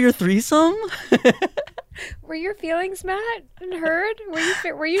right after your threesome? Were your feelings met and heard?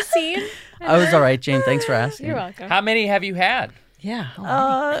 Were you seen? I was all right, Jane. Thanks for asking. You're welcome. How many have you had? Yeah.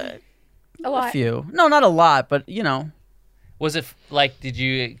 A A lot. few. No, not a lot, but Was it like, did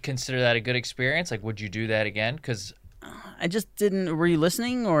you consider that a good experience? Like, would you do that again? Because I just didn't. Were you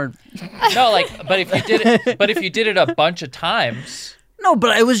listening or? no, like, but if you did it a bunch of times, No,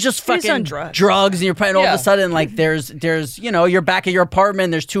 but it was just Based on fucking drugs. and you're probably all Yeah. of a sudden like there's you're back at your apartment.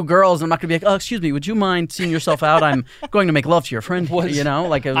 There's 2 girls, and I'm not gonna be like, oh, excuse me, would you mind seeing yourself out? I'm going to make love to your friend. Like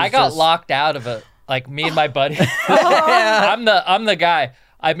it was I got just- locked out of me and my buddy. I'm the guy.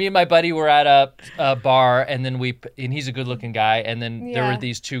 Me and my buddy were at a bar, and then and he's a good-looking guy, and then there Yeah. were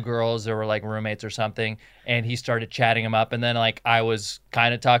these 2 girls that were like roommates or something, and he started chatting them up, and then like I was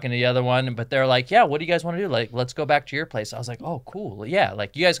kind of talking to the other one, but they're like, yeah, what do you guys want to do? Like, let's go back to your place. I was like, oh, cool. Yeah,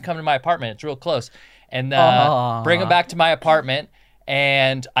 like you guys come to my apartment. It's real close. And bring them back to my apartment,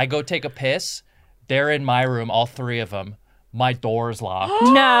 and I go take a piss. They're in my room, all three of them. My door's locked. No.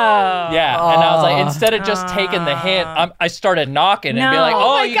 Yeah, and I was like, instead of just taking the hint, I started knocking and be like, No.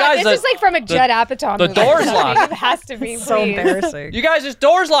 Oh my you God, guys, this is like from a Judd Apatow the movie. door's It locked. has to be, So please. embarrassing. You guys, this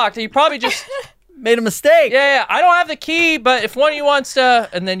door's locked. And you probably just, Made a mistake. yeah, I don't have the key, but if one of you wants to,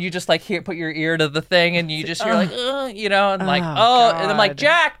 and then you just like put your ear to the thing, and you just, you're like, you know, and like, and I'm like, God.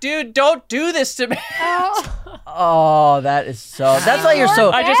 Jack, dude, don't do this to me. Oh, that is so. That's why you're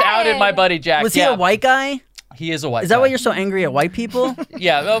so. I just outed my buddy Jack. Was he yeah, a white guy? He is a white Is that guy. why you're so angry at white people?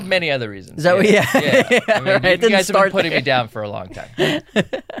 Yeah, well, many other reasons. Is that what- yeah. Yeah. I mean, Right, you didn't guys have been start putting me there. down for a long time.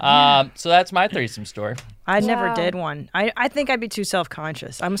 So that's my threesome story. I never Wow. did one. I think I'd be too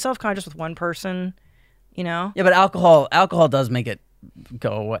self-conscious. I'm self-conscious with one person, you know? Yeah, but alcohol does make it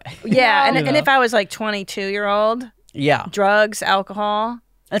go away. Yeah, and You know. if I was like 22-year-old, Yeah. drugs, alcohol.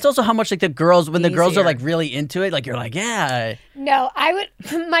 And it's also how much like the girls when the girls are Easier. like really into it, like you're like, yeah. No, I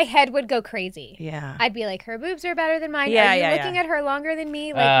would. My head would go crazy. Yeah. I'd be like, her boobs are better than mine. Yeah, are you yeah, looking yeah. at her longer than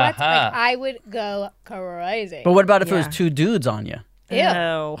me? Like what? Uh-huh. Like I would go crazy. But what about if it was Yeah. two dudes on you?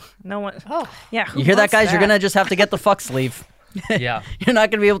 Ew. No one. Oh, Yeah. who You hear that, wants guys? You're gonna just have to get the fuck sleeve. Yeah. You're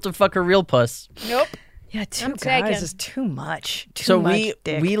not gonna be able to fuck her real puss. nope. Yeah, 2 I'm guys taken. is too much. Too So much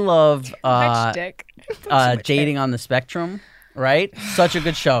dick. we love Much dick. Dating on the Spectrum, right? Such a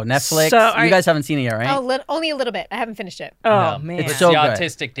good show. Netflix. So are you you- guys haven't seen it yet, right? Oh, only a little bit. I haven't finished it. Oh No, man. It's It's so the good.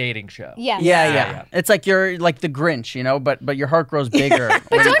 autistic dating show. Yes. Yeah. It's like you're like the Grinch, you know, but your heart grows bigger.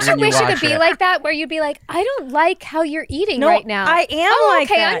 But don't you wish it watch could be like that, where you'd be like, I don't like how you're eating No, right now. I am oh,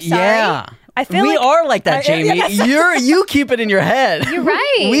 like okay, that. I'm sorry. Yeah. I feel we like are like that, Jamie. You keep it in your head. You're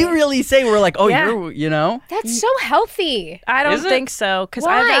right. We really say we're like, oh, Yeah. you're, you know. That's so healthy. I don't Is it? think so because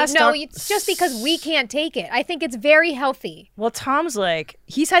I've Why? asked. No, Doc- it's just because we can't take it. I think it's very healthy. Well, Tom's like,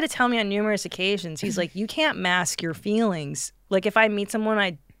 he's had to tell me on numerous occasions. He's like, you can't mask your feelings. Like, if I meet someone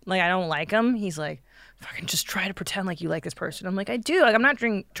I don't like them, he's like, fucking just try to pretend like you like this person. I'm like, I do. Like, I'm not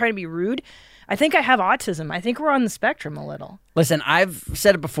trying to be rude. I think I have autism. I think we're on the spectrum a little. Listen, I've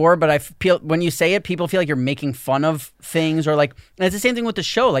said it before, but I feel when you say it, people feel like you're making fun of things, or like, and it's the same thing with the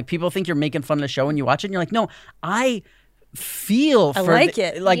show. Like, people think you're making fun of the show when you watch it, and you're like, no, I feel I for like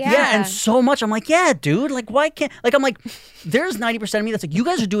the- it. like yeah. Yeah. And so much I'm like, yeah, dude, like why can't, like, I'm like, there's 90% of me that's like, you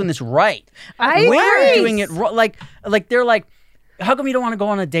guys are doing this right. I We're agree. doing it wrong. Like they're like, how come you don't want to go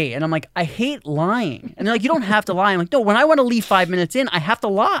on a date? And I'm like, I hate lying. And they're like, you don't have to lie. I'm like, no, when I want to leave 5 minutes in, I have to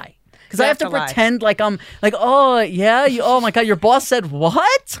lie. Because I have to lie. pretend like I'm like, oh, yeah, oh my God, your boss said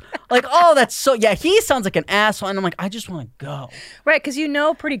what? Like, oh, that's so, yeah, he sounds like an asshole. And I'm like, I just want to go. Right, because you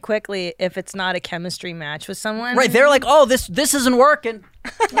know pretty quickly if it's not a chemistry match with someone. Right, they're like, oh, this isn't working.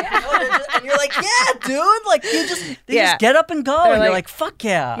 And you're like, yeah, dude. Like, they Yeah. just get up and go. They're And you're like- like, fuck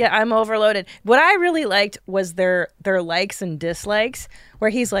yeah. Yeah, I'm overloaded. What I really liked was their likes and dislikes, where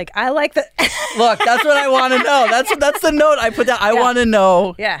he's like, I like the. Look, that's what I want to know. That's the note I put down. I want to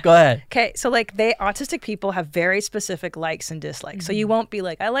know. Yeah. Go ahead. Okay, so like autistic people have very specific likes and dislikes. So you won't be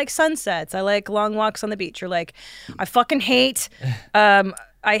like, I like sunsets, I like long walks on the beach. You're like, I fucking hate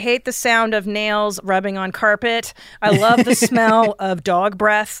I hate the sound of nails rubbing on carpet. I love the smell of dog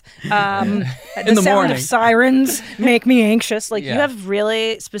breath. The In the sound morning. of sirens make me anxious. Like you Yeah. have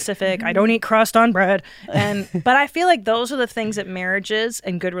really specific. I don't eat crust on bread, but I feel like those are the things that marriages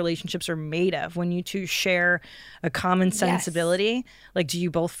and good relationships are made of. When you two share a common sensibility. Like, do you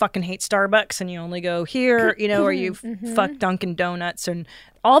both fucking hate Starbucks and you only go here? You know, or you fuck Dunkin' Donuts and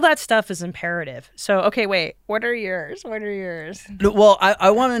all that stuff is imperative. So, okay, wait. What are yours? Well, I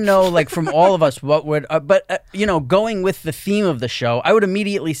want to know, like, from all of us, what would, going with the theme of the show, I would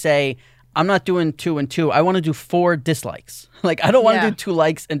immediately say, I'm not doing 2 and 2. I want to do 4 dislikes. Like, I don't want to Yeah. do 2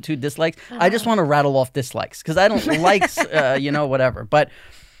 likes and 2 dislikes. I just want to rattle off dislikes because I don't likes, whatever. But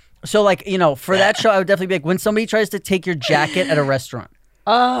so, like, for that show, I would definitely be like, when somebody tries to take your jacket at a restaurant,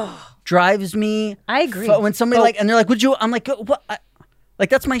 drives me. I agree. When somebody and they're like, would you? I'm like, what? Like,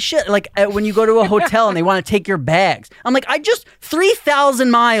 that's my shit. Like, when you go to a hotel and they want to take your bags. I'm like, I just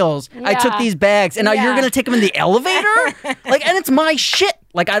 3,000 miles I took Yeah. these bags and now you're Yeah. going to take them in the elevator? Like, and it's my shit.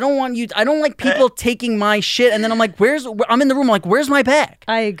 Like, I don't like people taking my shit. And then I'm like, I'm in the room, I'm like, where's my bag?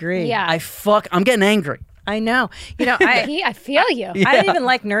 I agree. Yeah. I'm getting angry. I know. I feel you. I didn't even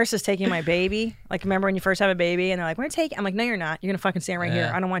like nurses taking my baby. Like, remember when you first have a baby and they're like, we're taking. I'm like, no, you're not. You're gonna fucking stand right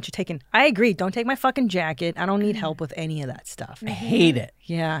here. I don't want you taking. I agree. Don't take my fucking jacket. I don't need help with any of that stuff. I hate it.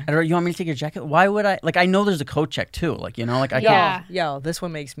 Yeah. I don't, you want me to take your jacket? Why would I? Like, I know there's a coat check too. Like, like I Yeah. Yo, this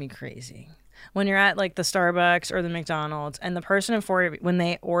one makes me crazy. When you're at like the Starbucks or the McDonald's and the person in front of you, when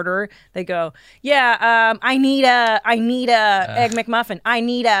they order, they go, yeah, I need a egg McMuffin. I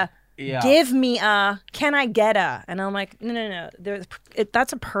need a. Yeah. Give me a, can I get a? And I'm like, no.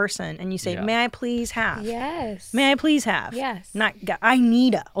 That's a person. And you say, Yeah. may I please have? Yes. May I please have? Yes. Not, I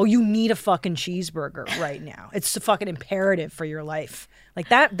need a. Oh, you need a fucking cheeseburger right now. It's a fucking imperative for your life. Like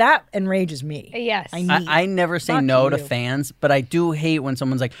that enrages me. Yes. I need. I never say Fuck no to you. fans, but I do hate when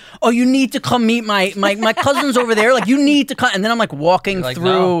someone's like, "Oh, you need to come meet my cousin's over there. Like, you need to come." And then I'm like walking Like, through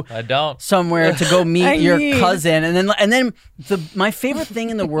no, I don't. somewhere to go I meet your need- cousin, and then my favorite thing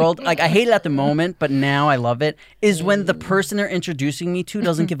in the world, like I hate it at the moment, but now I love it, is when the person they're introducing me to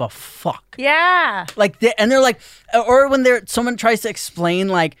doesn't give a fuck. Yeah. Like, and they're like, or when someone tries to explain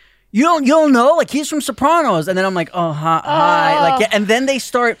like. You don't know? Like, he's from Sopranos. And then I'm like, oh, hi. Like, yeah, and then they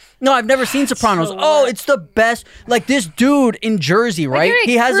start, no, I've never seen Sopranos. the Oh, worst. it's the best. Like, this dude in Jersey, Like, right? you're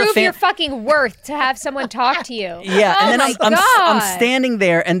He has a prove fan. your fucking worth to have someone talk to you. Yeah, Oh and then my I'm God. standing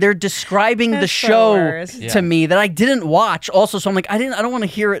there, and they're describing the That's the show worst. Yeah. to me that I didn't watch. Also, so I'm like, I don't want to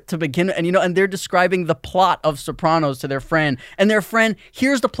hear it to begin. And and they're describing the plot of Sopranos to their friend, and their friend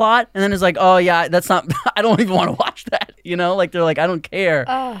hears the plot, and then is like, oh yeah, that's not. I don't even want to watch that. Like they're like, I don't care.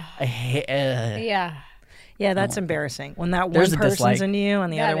 I hate. Yeah. Yeah, that's embarrassing. When that one There's a person's dislike. into you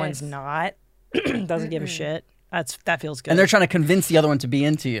and the That other one's is. not, doesn't give a shit. That feels good. And they're trying to convince the other one to be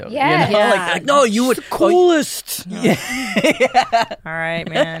into you. Yeah. You know? Yeah. Like, no, you would. coolest. All right,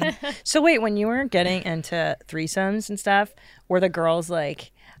 man. So wait, when you were getting into threesomes and stuff, were the girls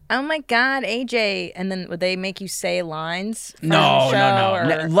like, "Oh my God, AJ," and then would they make you say lines? From the No. show,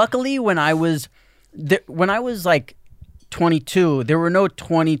 or- Luckily, when I was like 22, there were no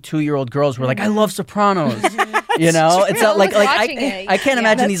 22-year-old girls who were like, I love Sopranos. It's not like watching it. I can't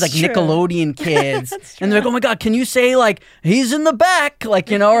imagine these like That's true. Nickelodeon kids, and they're like, oh my God, can you say like he's in the back,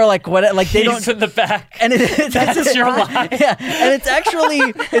 like or like what, like they He's don't. in the back. And that's just your line. Yeah, and it's actually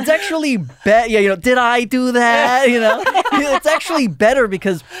did I do that? It's actually better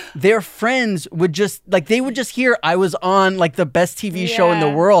because their friends would just hear I was on like the best TV show in the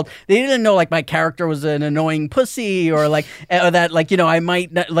Yeah. world. They didn't know like my character was an annoying pussy or like or that like I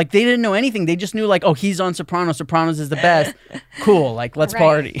might not, like they didn't know anything. They just knew like, oh, he's on Sopranos. Sopranos is the best. Cool, like let's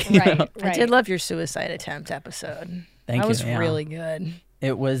party. Right. I did love your suicide attempt episode. Thank that you, was yeah. really good.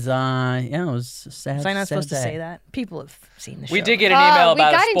 It was it was sad. Was I not supposed to sad say day. that? People have seen the show. We did get an Oh, email we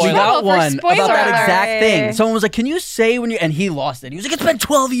about got a in We spoiler. trouble. got for one about that spoilers. exact thing. Sorry. Someone was like, "Can you say when you?" And he lost it. He was like, "It's been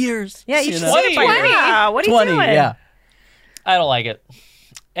 12 years." Yeah, you You should know? say it. 20. Yeah, what are you 20. doing? Yeah. I don't like it.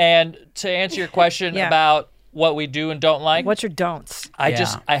 And to answer your question Yeah. about what we do and don't like, What's your don'ts?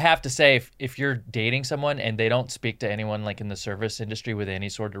 Yeah. I have to say, if you're dating someone and they don't speak to anyone like in the service industry with any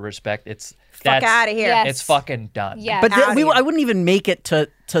sort of respect, Fuck out of here. Yes. It's fucking done. Yeah. But Outta here. I wouldn't even make it to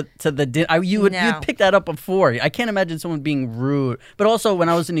the dinner. You'd No. pick that up before. I can't imagine someone being rude. But also, when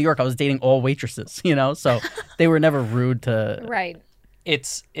I was in New York, I was dating all waitresses. So they were never rude to. Right.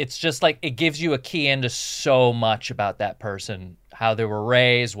 It's just like it gives you a key into so much about that person, how they were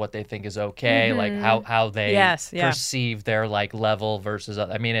raised, what they think is okay, like how they Yes, yeah. perceive their like level versus.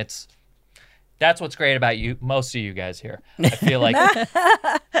 I mean, that's what's great about you, most of you guys here. I feel like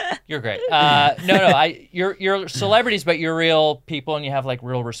you're great. You're celebrities, but you're real people, and you have like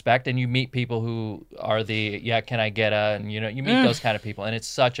real respect, and you meet people who are can I get a, and you meet those kind of people, and it's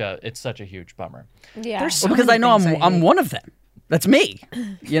such a huge bummer. Yeah. There's so Well, because many I know things I I'm hate. one of them. That's me.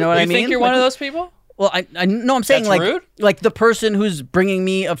 You know what I You mean? think you're Like, one of those people? Well, I know I'm saying That's like rude? like the person who's bringing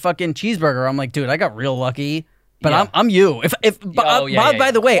me a fucking cheeseburger. I'm like, dude, I got real lucky. But Yeah. I'm you.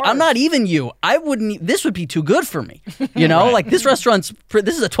 By the way, I'm not even you. I wouldn't. This would be too good for me. Like this restaurant's.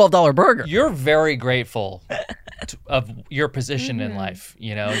 This is a $12 burger. You're very grateful of your position in life.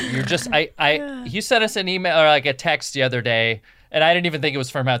 You're just you sent us an email or like a text the other day, and I didn't even think it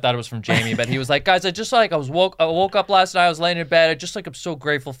was from him. I thought it was from Jamie, but he was like, guys, I woke up last night, I was laying in bed, I'm so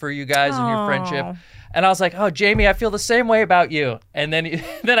grateful for you guys and your friendship. And I was like, oh, Jamie, I feel the same way about you. And then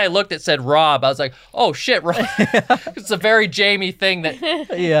then I looked, it said Rob. I was like, oh shit, Rob. It's a very Jamie thing that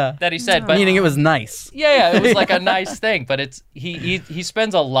he said. But Meaning it was nice. yeah, it was like a nice thing, but it's he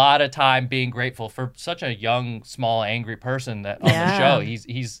spends a lot of time being grateful for such a young, small, angry person that on the show.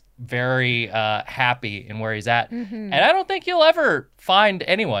 He's very happy in where he's at, and I don't think he'll ever find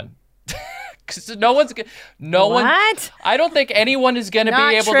anyone. Because no one. What? I don't think anyone is going to Not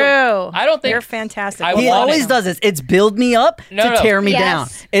be able true. to. I don't think You're fantastic. I He want always him. does this. It's build me up No, to no. tear me Yes.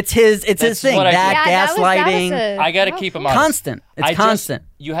 down. It's his That's thing. what I That do. Yeah, that gaslighting. was a- I got to oh, keep him cool. on. Constant. It's constant.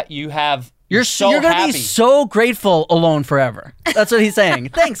 You have. You're so gonna happy. be so grateful alone forever. That's what he's saying.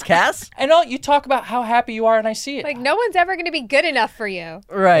 Thanks, Cass. And you talk about how happy you are, and I see it. Like no one's ever going to be good enough for you.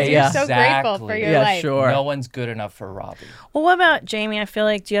 Right. You're Yeah. so grateful for your yeah. life. Sure. No one's good enough for Robbie. Well, what about Jamie? I feel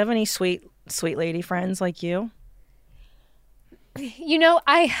like, do you have any sweet lady friends like you? You know,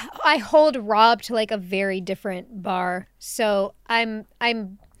 I hold Rob to like a very different bar. So I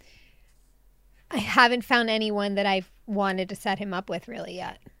haven't found anyone that I've wanted to set him up with really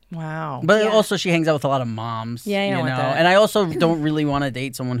yet. Wow. But Yeah. also, she hangs out with a lot of moms. Yeah, you don't want that. And I also don't really want to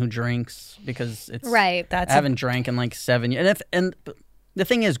date someone who drinks because it's Right. I haven't drank in like 7 years. And the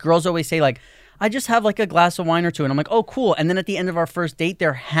thing is, girls always say like, I just have like a glass of wine or two, and I'm like, oh, cool. And then at the end of our first date,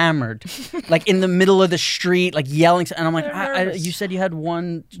 they're hammered, like in the middle of the street, like yelling. And I'm like, you said you had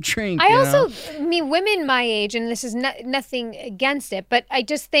one drink. I you also, know? I mean, women my age, and this is nothing against it, but I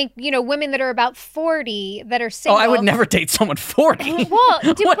just think, you know, women that are about 40 that are Oh, single. I would never date someone 40. Well,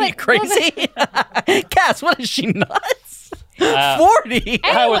 what are you crazy? Cass, what is she nuts? 40.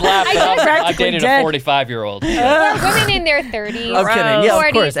 I would laugh. I But just- I've dated a dead. 45-year-old. Or women in their 30s. I'm kidding. Yeah, of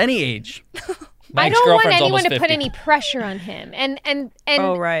 40s. course. Any age. My I don't want ex-girlfriend's anyone almost to put 50. any pressure on him. And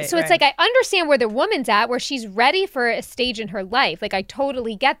Oh, right, so it's right. like I understand where the woman's at, where she's ready for a stage in her life. Like I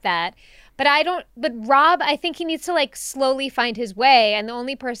totally get that. But Rob, I think he needs to like slowly find his way. And the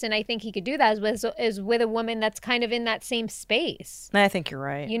only person I think he could do that is with a woman that's kind of in that same space. I think you're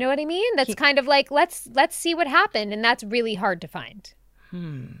right. You know what I mean? That's kind of like let's see what happened, and that's really hard to find.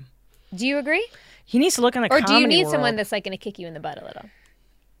 Do you agree? He needs to look in the Or do you comedy need world. someone that's like going to kick you in the butt a little?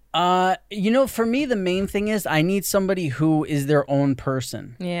 You know, for me, the main thing is I need somebody who is their own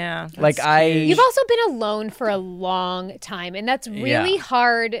person. Yeah. Like You've also been alone for a long time, and that's really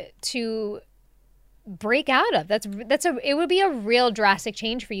hard to break out of. It would be a real drastic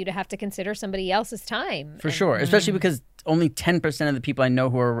change for you to have to consider somebody else's time. For sure, especially because only 10% of the people I know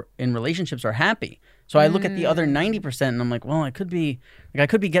who are in relationships are happy. So I look at the other 90% and I'm like, well, I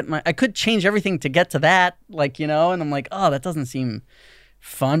could change everything to get to that, like, you know, and I'm like, oh, that doesn't seem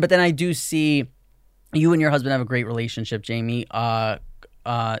fun. But then I do see you and your husband have a great relationship, Jamie.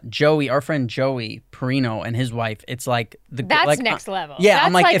 Joey, our friend Joey Perino and his wife, it's like That's like, next level. Yeah, that's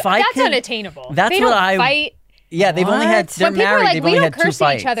I'm like, if I that's could, unattainable. that's they what don't I fight. Yeah, they've only had they're When people are married. like, They've we only don't had 2 curse at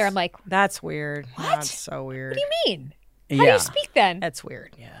fights. each other, I'm like, That's weird. That's so weird. what do you mean? How do Yeah. you speak then? That's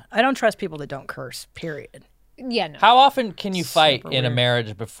weird. Yeah. I don't trust people that don't curse, period. Yeah, no. How often can you fight Super in a weird.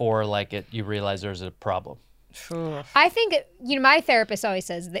 marriage before like you realize there's a problem? I think my therapist always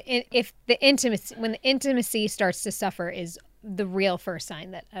says that when the intimacy starts to suffer is the real first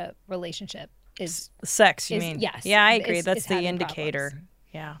sign that a relationship is. Sex, you Is- mean? yes, Yeah, I agree. is That's the having indicator. problems.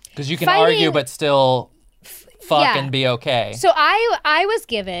 Yeah. Because you can Fighting- argue but still fuck yeah. and be okay. So I was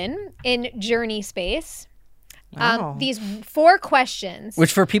given in Journey Space Wow. these 4 questions.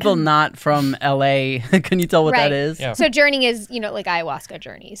 Which for people not from LA, can you tell what Right. that is? Yeah. So journey is, like ayahuasca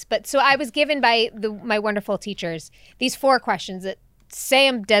journeys. But so I was given by my wonderful teachers these 4 questions that say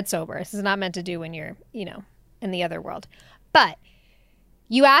I'm dead sober. This is not meant to do when you're, in the other world. But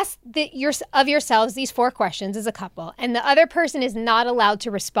you ask of yourselves these 4 questions as a couple, and the other person is not allowed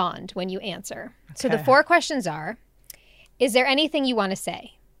to respond when you answer. So the 4 questions are, is there anything you want to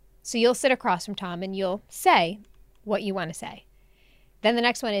say? So you'll sit across from Tom and you'll say what you want to say. Then the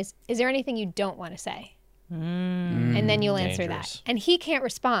next one is there anything you don't want to say? And then you'll answer Dangerous. that. And he can't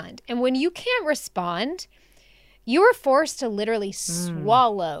respond. And when you can't respond, you are forced to literally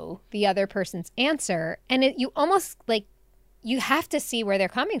swallow the other person's answer. And you almost like, you have to see where they're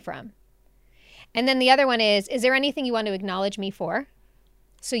coming from. And then the other one is there anything you want to acknowledge me for?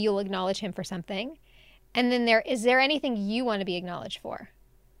 So you'll acknowledge him for something. And then is there anything you want to be acknowledged for?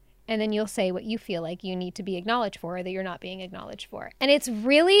 And then you'll say what you feel like you need to be acknowledged for or that you're not being acknowledged for. And it's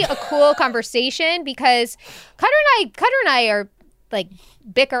really a cool conversation because Cutter and I are like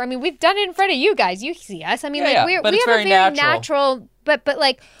bicker. I mean, we've done it in front of you guys. You see us. I mean, Yeah, we but have it's a very very natural. but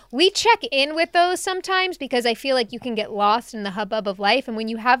like we check in with those sometimes because I feel like you can get lost in the hubbub of life. And when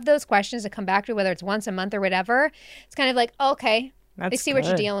you have those questions to come back to, whether it's once a month or whatever, it's kind of like, okay, I That's see what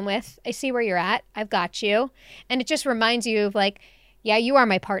you're good. dealing with. I see where you're at. I've got you. And it just reminds you of like, yeah, you are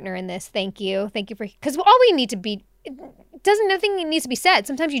my partner in this. Thank you. Thank you for, because all we need to be, nothing needs to be said.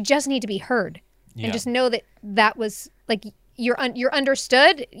 Sometimes you just need to be heard and just know that was like, you're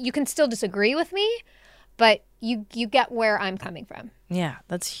understood. You can still disagree with me, but you get where I'm coming from. Yeah,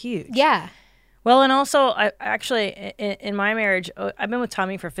 that's huge. Yeah. Well, and also, I actually, in my marriage, I've been with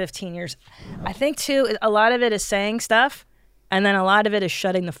Tommy for 15 years. I think, too, a lot of it is saying stuff, and then a lot of it is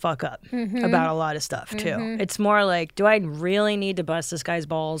shutting the fuck up about a lot of stuff, too. It's more like, do I really need to bust this guy's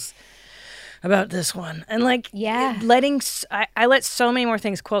balls about this one? And, like, Yeah. I let so many more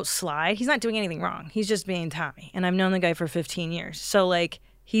things, quote, slide. He's not doing anything wrong. He's just being Tommy. And I've known the guy for 15 years. So, like,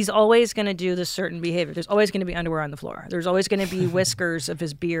 he's always going to do this certain behavior. There's always going to be underwear on the floor. There's always going to be whiskers of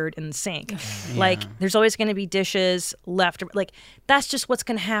his beard in the sink. Like, there's always going to be dishes left. Like, that's just what's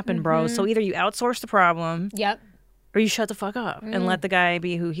going to happen, bro. So either you outsource the problem Yep. or you shut the fuck up and let the guy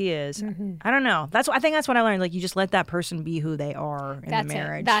be who he is. I don't know. I think that's what I learned. Like, you just let that person be who they are in the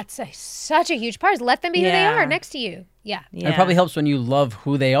marriage. That's such a huge part. Let them be who they are next to you. Yeah. It probably helps when you love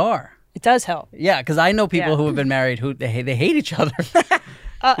who they are. It does help. Yeah, because I know people who have been married who they hate each other.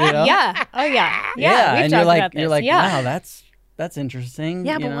 You know? Yeah. Oh yeah. Yeah, We've and talked you're like, about this. wow, that's interesting.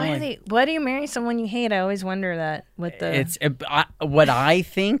 Yeah, you but know, why do you marry someone you hate? I always wonder that with the. What I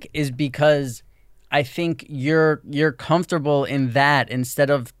think is because I think you're comfortable in that instead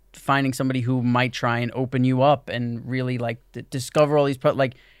of finding somebody who might try and open you up and really like discover all these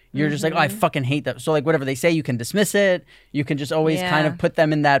like you're just like, oh, I fucking hate that. So like whatever they say, you can dismiss it. You can just always kind of put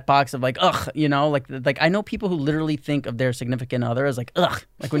them in that box of like, ugh, you know, like I know people who literally think of their significant other as like, ugh,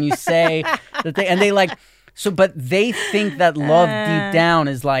 like when you say that they, and they like, so, but they think that love deep down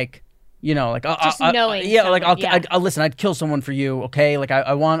is like, you know, like, just knowing. Yeah, someone, like I'll listen, I'd kill someone for you. Okay. Like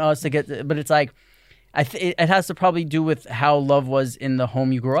I want us to get, but it's like, it has to probably do with how love was in the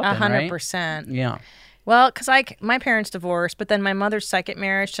home you grew up in, right? 100%. Yeah. Well, because my parents divorced, but then my mother's second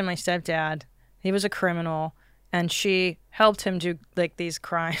marriage to my stepdad, he was a criminal, and she helped him do like these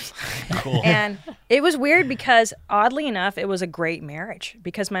crimes. Cool. And it was weird because, oddly enough, it was a great marriage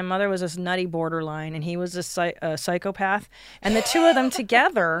because my mother was this nutty borderline, and he was a psychopath, and the two of them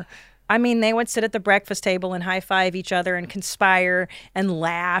together. I mean, they would sit at the breakfast table and high-five each other and conspire and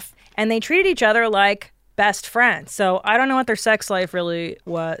laugh, and they treated each other like best friends. So I don't know what their sex life really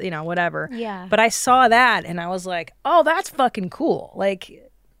was, you know, whatever. Yeah. But I saw that and I was like, oh, that's fucking cool. Like,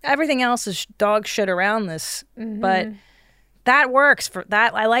 everything else is dog shit around this. But that works for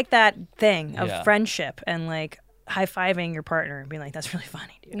that. I like that thing of friendship and like high-fiving your partner and being like, that's really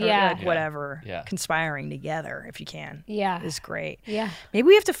funny, dude. Or like whatever. Yeah. Conspiring together if you can. Yeah. Is great. Yeah. Maybe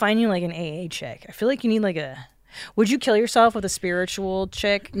we have to find you like an AA chick. I feel like you need like a... Would you kill yourself with a spiritual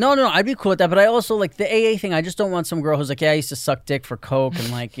chick? No, I'd be cool with that. But I also like the AA thing. I just don't want some girl who's like, yeah, I used to suck dick for coke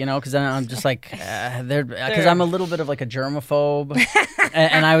and like, you know, because then I'm just like, because I'm a little bit of like a germaphobe,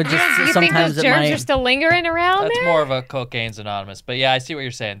 and I would just You think sometimes those germs are still lingering around That's there? more of a Cocaine's Anonymous. But yeah, I see what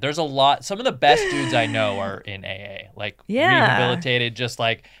you're saying. There's a lot. Some of the best dudes I know are in AA. Like rehabilitated, just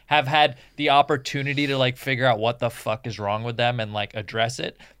like have had the opportunity to like figure out what the fuck is wrong with them and like address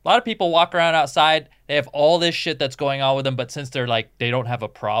it. A lot of people walk around outside. They have all this shit that's going on with them, but since they're like, they don't have a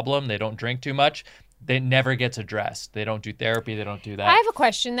problem, they don't drink too much, it never gets addressed. They don't do therapy. They don't do that. I have a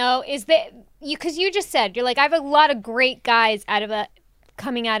question though. Is that because you just said you're like, I have a lot of great guys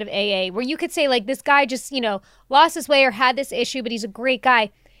coming out of AA, where you could say like, this guy just, you know, lost his way or had this issue, but he's a great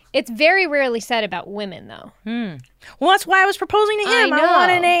guy. It's very rarely said about women though. Well, that's why I was proposing to him. I I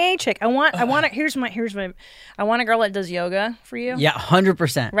want an know. AA chick. I want here's my I want a girl that does yoga for you. Yeah,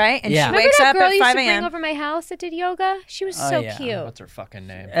 100%. Right? And yeah. she Remember wakes that up girl at you used 5 to bring a.m. over my house that did yoga? She was so yeah. cute. What's her fucking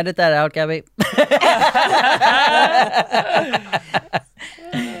name? Edit that out, Gabby.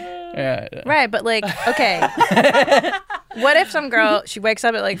 Yeah. Right, but like, okay. What if some girl, she wakes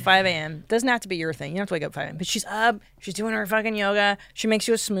up at like 5 a.m. Doesn't have to be your thing. You don't have to wake up at 5 a.m. But she's up, she's doing her fucking yoga. She makes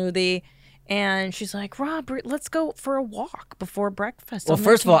you a smoothie. And she's like, Rob, let's go for a walk before breakfast. Well,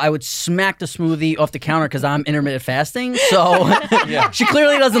 first of all, I would smack the smoothie off the counter because I'm intermittent fasting. So she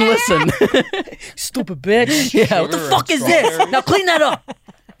clearly doesn't listen. stupid bitch. Yeah, what the fuck is this? Now clean that up.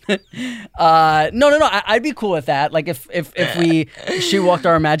 No. I'd be cool with that. Like if she walked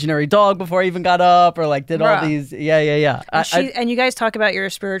our imaginary dog before I even got up, or like did all Bruh. these. Yeah. And you guys talk about your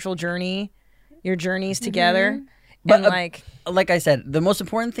spiritual journey, your journeys together. But, And like I said, the most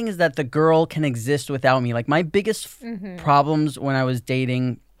important thing is that the girl can exist without me. Like my biggest problems when I was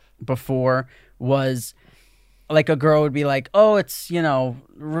dating before was like a girl would be like, "Oh, it's, you know,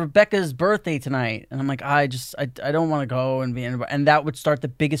 Rebecca's birthday tonight," and I'm like, I don't want to go and be in, and that would start the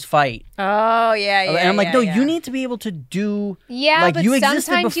biggest fight. oh yeah. And I'm like, no, you need to be able to do. Yeah, like but you existed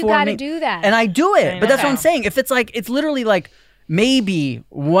sometimes you before gotta me. do that. And I do it, but that's what know. I'm saying. If it's like, it's literally like maybe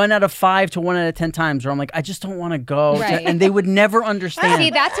 1 out of 5 to 1 out of 10 times where I'm like, I just don't want to go, Right. and they would never understand. See,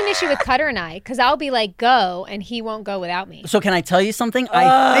 that's an issue with Cutter and I, because I'll be like, go, and he won't go without me. So can I tell you something?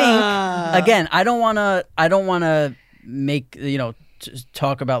 I think again, I don't want to make, you know,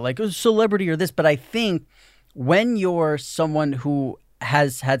 talk about like a celebrity or this, but I think when you're someone who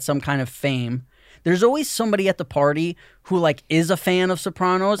has had some kind of fame, there's always somebody at the party who like is a fan of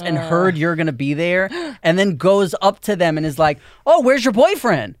Sopranos and heard you're gonna be there, and then goes up to them and is like, "Oh, where's your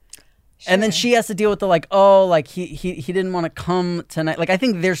boyfriend?" And then she has to deal with the like, "Oh, like he didn't want to come tonight." Like I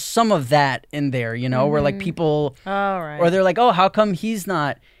think there's some of that in there, you know, where like people, All right. or they're like, "Oh, how come he's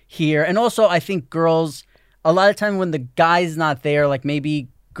not here?" And also, I think girls, a lot of time when the guy's not there, like maybe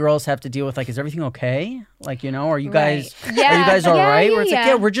girls have to deal with, like, is everything okay? Like, you know, are you guys Yeah. are you guys all Yeah, right? yeah, Where it's like, yeah.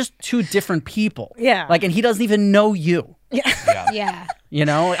 yeah, we're just two different people. Yeah. Like, and he doesn't even know you. Yeah. You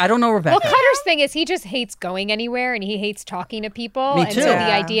know, I don't know Rebecca. Well, Cutter's thing is he just hates going anywhere and he hates talking to people. Me And too. so the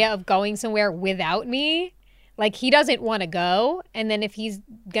Yeah. idea of going somewhere without me, like he doesn't want to go. And then if he's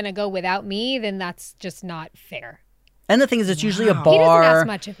going to go without me, then that's just not fair. And the thing is, it's usually a He doesn't bar. ask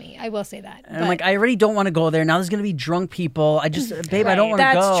much of me. I will say that. And I'm like, I already don't want to go there. Now there's going to be drunk people. I just, babe, I don't want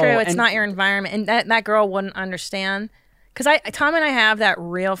to go. That's true. It's And- not your environment, and that girl wouldn't understand. Because Tom and I have that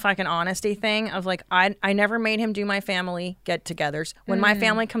real fucking honesty thing of like, I never made him do my family get-togethers. When my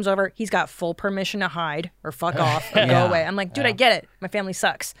family comes over, he's got full permission to hide or fuck off or Yeah. go away. I'm like, dude, I get it. My family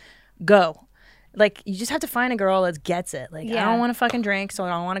sucks. Go. Like, you just have to find a girl that gets it. Like, I Yeah. don't want to fucking drink, so I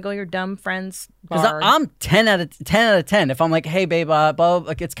don't want to go to your dumb friend's Because bar. I'm 10 out of 10. If I'm like, hey, babe,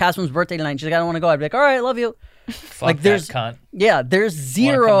 like it's Cassim's birthday tonight. She's like, I don't want to go. I'd be like, all right, love you. Fuck Like, that there's- cunt. Yeah, there's Wanna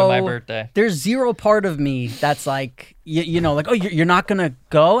zero. come to my birthday. There's zero part of me that's like, you know, like, oh, you're not gonna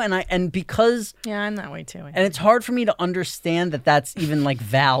go, and because, Yeah, I'm that way too. and it's hard for me to understand that that's even like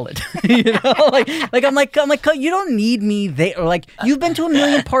valid, you know, like I'm like, you don't need me there, or like you've been to a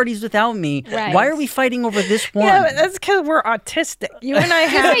million parties without me. Right. Why are we fighting over this one? Yeah, but that's because we're autistic. You and I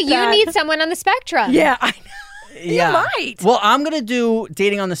have you that. need someone on the spectrum. Yeah, I know. Yeah. might. Well, I'm gonna do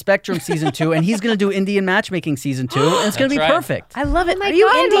Dating on the Spectrum season 2, and he's gonna do Indian Matchmaking season 2, and it's gonna be That's right. perfect. I love it. my Are you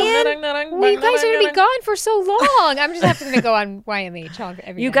God. Indian? Well, you guys are going to be gone for so long. I'm just having to go on YMH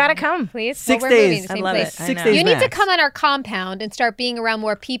every You day. gotta come. Please. 6 we're days. moving to the I same love place. it. I 6 know. days You need to max. come on our compound and start being around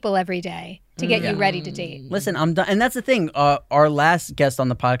more people every day to get you ready to date. Listen, I'm done, and that's the thing. Our last guest on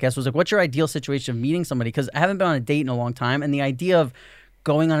the podcast was like, "What's your ideal situation of meeting somebody?" Because I haven't been on a date in a long time, and the idea of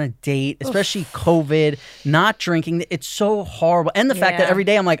going on a date, especially COVID, not drinking, it's so horrible. And the fact that Yeah. every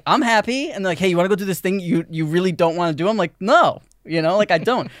day I'm like, I'm happy, and they're like, hey, you want to go do this thing you really don't want to do? I'm like, no, you know, like I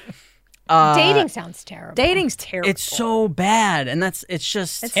don't. Dating sounds terrible. Dating's terrible. It's so bad, and it's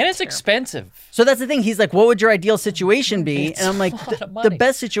just. And it's expensive. So that's the thing. He's like, what would your ideal situation be? And I'm like, lot of the money.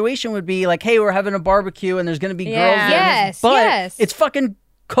 best situation would be like, hey, we're having a barbecue and there's going to be girls Yeah. there. Yes, But yes. it's fucking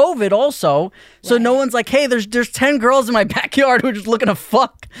COVID also. So no one's like, hey, there's 10 girls in my backyard who are just looking to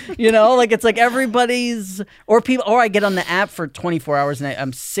fuck. You know, like it's like everybody's, or I get on the app for 24 hours and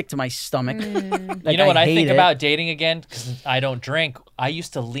I'm sick to my stomach. Like, You know what I hate think it. about dating again? Because I don't drink. I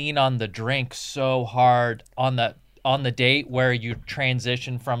used to lean on the drink so hard on the date where you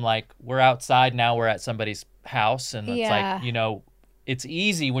transition from like, we're outside, now we're at somebody's house. And it's Yeah. like, you know, it's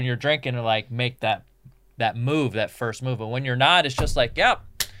easy when you're drinking to like make that move, that first move. But when you're not, it's just like, yep.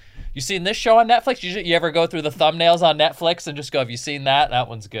 You seen this show on Netflix? You ever go through the thumbnails on Netflix and just go, have you seen that? That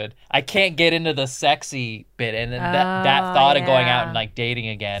one's good. I can't get into the sexy bit. And then that thought of going out and like dating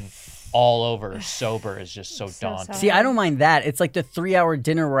again all over sober is just so daunting. See, I don't mind that. It's like the 3-hour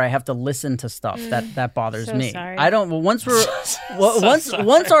dinner where I have to listen to stuff that bothers So me. sorry. I don't. Well, once we're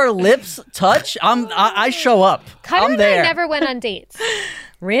once our lips touch, I show up. Cutter I'm and there. I never went on dates.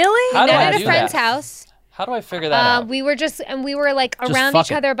 really? How do Met I at a do friend's that? house. How do I figure that out? We were like Just around fuck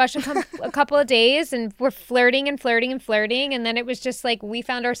each it. other a couple of days, and we're flirting and flirting and flirting, and then it was just like we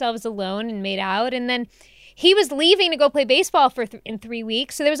found ourselves alone and made out, and then he was leaving to go play baseball in 3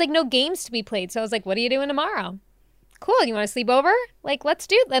 weeks, so there was like no games to be played. So I was like, "What are you doing tomorrow?" Cool. You want to sleep over? Like, let's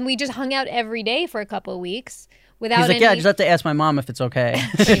do it. And we just hung out every day for a couple of weeks without He's like, any. yeah, I just have to ask my mom if it's okay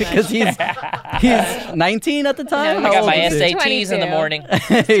because he's 19 at the time. No, I How got my old is he? SATs in the 22. morning.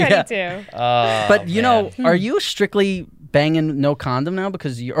 Yeah. 22. But you know, are you strictly banging no condom now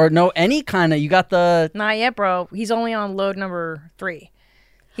because you or no any kind of you got the Not yet, bro. He's only on load number 3.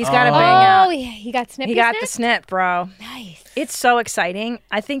 He's got to bang Oh, out. he got snipped. He got the snip, bro. Nice. It's so exciting.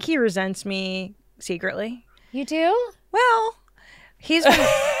 I think he resents me secretly. You do? Well, he's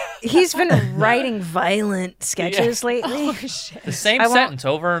been writing violent sketches lately. The same I won't- sentence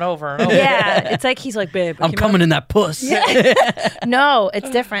over and over and over. Yeah, it's like he's like, babe, I'm coming in that puss. No, it's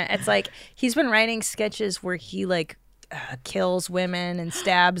different. It's like he's been writing sketches where he like kills women and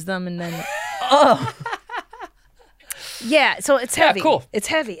stabs them, and then yeah. So it's Yeah, heavy. cool. It's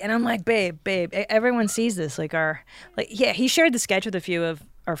heavy, and I'm like, babe, everyone sees this. Like yeah. He shared the sketch with a few of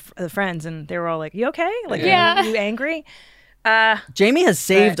our the friends, and they were all like, "You okay? Like, Yeah. you angry?" Jamie has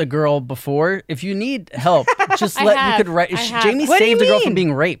saved a girl before. If you need help, just I let have. you could write. I have. Jamie What do you saved a girl mean? from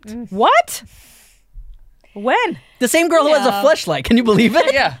being raped. What? When? The same girl who has a Yeah. fleshlight. Can you believe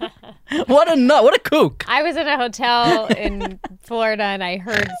it? Yeah. What a nut. What a kook. I was in a hotel in Florida and I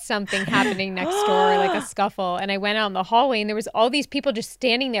heard something happening next door, like a scuffle. And I went out in the hallway and there was all these people just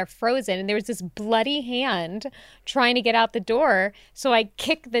standing there frozen. And there was this bloody hand trying to get out the door. So I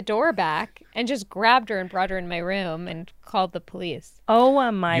kicked the door back and just grabbed her and brought her in my room and called the police.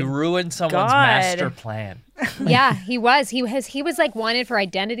 Oh my You ruined someone's God. master plan. Yeah, he was. He was like wanted for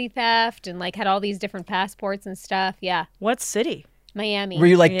identity theft and like had all these different passports and stuff. Yeah. What city? Miami. Were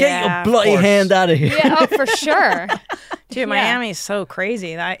you like, get Yeah, your of bloody course. hand out of here? Yeah, oh, for sure. Dude, Miami's so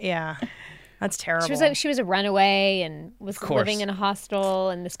crazy. That's terrible. She was a runaway and was course. living in a hostel,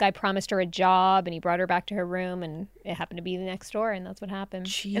 and this guy promised her a job, and he brought her back to her room, and it happened to be the next door, and that's what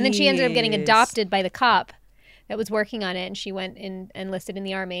happened. And then she ended up getting Jeez. adopted by the cop that was working on it, and she went and enlisted in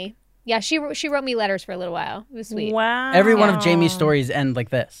the army. Yeah, she wrote me letters for a little while. It was sweet. Wow. Every one of Jamie's stories end like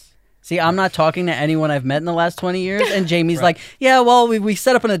this. See, I'm not talking to anyone I've met in the last 20 years, and Jamie's like, yeah, well, we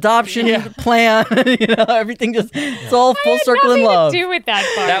set up an adoption plan. Everything just, it's all full circle in love. Nothing to do with that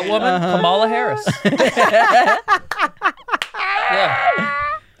part. That woman, Kamala Harris. Yeah.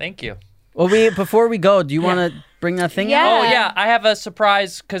 Thank you. Well, before we go, do you want to bring that thing Yeah. out? Oh yeah, I have a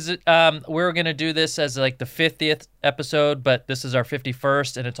surprise because we're gonna do this as like the 50th episode, but this is our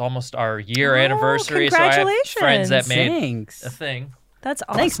 51st, and it's almost our year anniversary. So I have friends that made Thanks. a thing. That's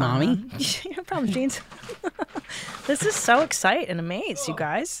awesome. Thanks, Mommy. No problem, Jeans. This is so exciting and amazed, you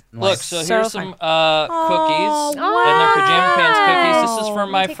guys. Look, so So here's fun. some cookies and their pajama pants cookies. This is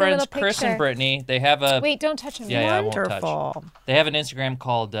from my Take a friends little Chris and picture. Brittany. They have a Wait, don't touch him. yeah, I won't touch. Wonderful. They have an Instagram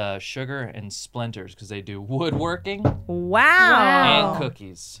called Sugar and Splinters because they do woodworking Wow. and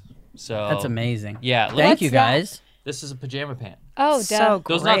cookies. So That's amazing. Yeah, look, Thank you, that? guys. this is a pajama pant. Oh, duh. So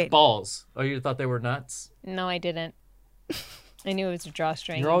Those great. not balls. Oh, you thought they were nuts? No, I didn't. I knew it was a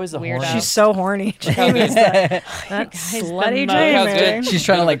drawstring. You're always the weirdo. horny- She's so horny. Look how good- That guys, slutty the Look how Jamie. good. She's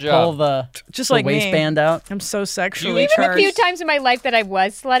trying to like Good job. pull the, Just the like me. waistband out. I'm so sexually Even the charged. few times in my life that I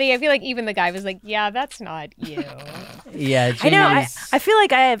was slutty, I feel like even the guy was like, yeah, that's not you. Yeah, I know. Jamie's. I feel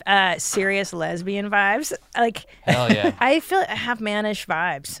like I have serious lesbian vibes. Like, Hell yeah. I feel I have mannish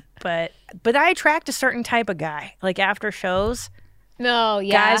vibes, but I attract a certain type of guy. Like after shows, No,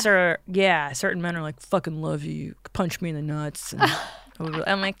 yeah. guys are certain men are like fucking love you, punch me in the nuts. And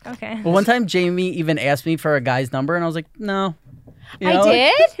I'm like, okay. Well, one time Jamie even asked me for a guy's number, and I was like, no. You I know,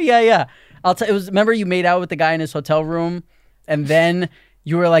 like- did? yeah. I'll tell. It was. Remember, you made out with the guy in his hotel room, and then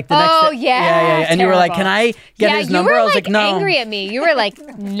you were like the next. Oh, day- yeah, And you were like, terrible. "Can I get yeah, his you number?" were I was like like, "No." angry at me. You were like,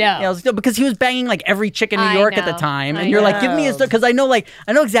 no. Yeah, I was like, no, because he was banging like every chick in New I York at the know. time, I and you're like, "Give me his," know. because I know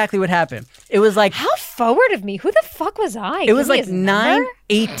exactly what happened. It was like How forward of me. Who the fuck was I? it was Give me like his number?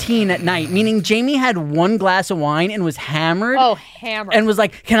 9:18 at night, meaning Jamie had one glass of wine and was hammered. Oh, hammer. And was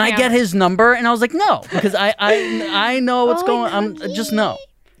like, "Can I get Hammered. his number?" And I was like, "No," because I know what's going. I'm just no.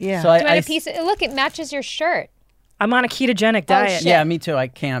 Yeah. So I, Do you want a piece of, look, it matches your shirt. I'm on a ketogenic diet. shit. yeah, me too. I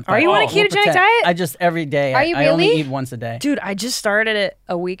can't. Are you but on a we'll ketogenic pretend. diet? I just every day. Are you I only really? eat once a day. Dude, I just started it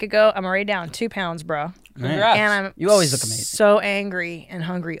a week ago. I'm already down 2 pounds, bro. Congrats. And I'm You always look amazing. so angry and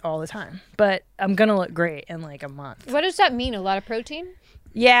hungry all the time. But I'm gonna look great in like a month. What does that mean? A lot of protein?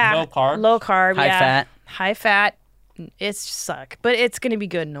 Yeah. Low carb? Low carb. High yeah. fat. High fat. It's suck, but it's gonna be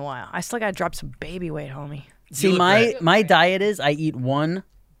good in a while. I still gotta drop some baby weight, homie. See, look my great. my diet is I eat one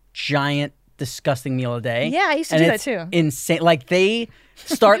giant disgusting meal a day. Yeah, I used to and do that it's too. Insane. Like they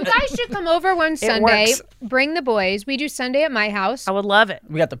start. You guys should come over one Sunday. works. Bring the boys. We do Sunday at my house. I would love it.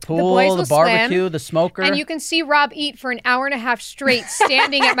 we got the boys pool, will the barbecue, swim, the smoker. And you can see Rob eat for an hour and a half straight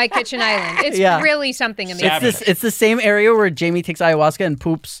standing at my kitchen island. It's Yeah. really something amazing. it's the same area where Jamie takes ayahuasca and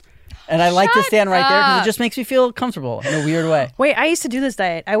poops. And I like to Shut stand right there because up. it just makes me feel comfortable in a weird way. Wait, I used to do this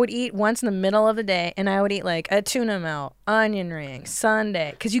diet. I would eat once in the middle of the day, and I would eat like a tuna melt, onion ring,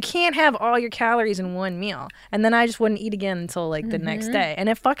 sundae, because you can't have all your calories in one meal. And then I just wouldn't eat again until like the next day, and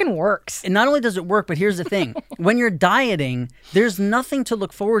it fucking works. And not only does it work, but here's the thing. When you're dieting, there's nothing to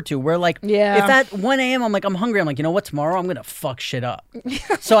look forward to. Where like, Yeah. if at 1 a.m. I'm like, I'm hungry, I'm like, you know what, tomorrow I'm going to fuck shit up.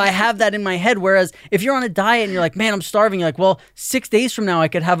 So I have that in my head. Whereas if you're on a diet and you're like, man, I'm starving, you're like, well, 6 days from now I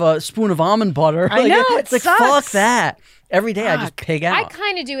could have a spoon of almond butter. I Like, know, it's it like, fuck sucks. that. Every day I just pig I out.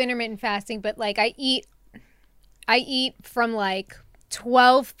 kind of do intermittent fasting, but like I eat from like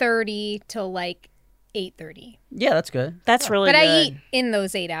 12:30 till like 8:30. Yeah, that's good. That's really But good. I eat in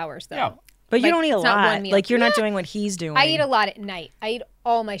those 8 hours though. Yeah. but you like, don't eat a it's not lot. one meal. Like you're not Yeah. doing what he's doing. I eat a lot at night. I eat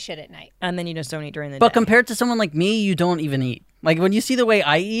all my shit at night. and then you just don't eat during the But day. compared to someone like me, you don't even eat. Like when you see the way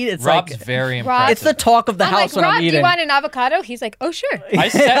I eat, it's Rob's like very Rob- impressive. it's the talk of the I'm house like, when Rob, I'm do eating. you want an avocado? He's like, oh, sure. I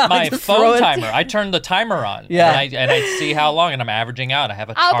set my just throw phone it- timer. I turned the timer on. Yeah. And I see how long, and I'm averaging out. I have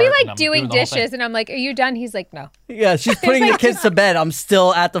a I'll chart. be and like I'm doing the whole thing. dishes, and I'm like, are you done? He's like, no. Yeah, she's putting the kids to bed. I'm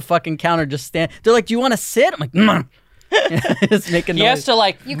still at the fucking counter, just stand. They're like, "Do you want to sit?" I'm like, just making He noise. has to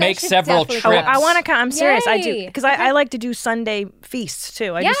like You guys make should several definitely trips. go. I want to come. I'm serious. I do Yay. because I like to do Sunday feasts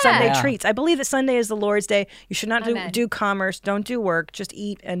too. I do Sunday Yeah. treats. I believe that Sunday is the Lord's day. You should not Amen. do commerce. Don't do work. Just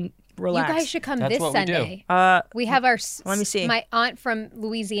eat and relax. You guys should come That's this what we do. Sunday. We have our. Let me see. My aunt from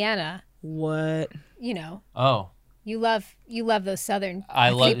Louisiana. What? You know, Oh, you love those southern. I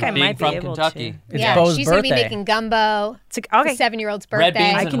love think I being might be from able Kentucky. to. It's yeah, Bo's she's gonna birthday. be making gumbo. It's a, It's okay. a 7-year-old's Red birthday.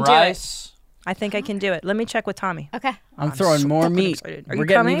 beans I and can do it. rice. I think I can do it. Let me check with Tommy. Okay. I'm throwing more fucking meat. excited. Are We're you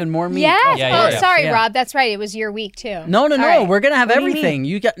getting coming? even more meat. Yes. Yeah, oh, yeah. sorry, Yeah. Rob. That's right. It was your week too. No. All right. We're gonna have What do you everything.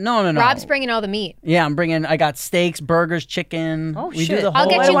 You got no. Rob's bringing all the meat. Yeah, I'm bringing. I got steaks, burgers, chicken. Oh, we do shit. the I'll whole.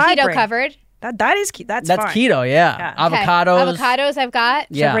 get What you do I keto bring? covered. That is that's That's fine. keto. Yeah, Yeah. Okay. avocados. Avocados I've got.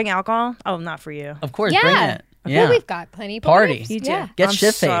 Should Yeah, I bring alcohol? Oh, not for you. of course. Yeah. Bring it. Okay, Yeah, we've got plenty. But Party. what if- You do. Yeah. get I'm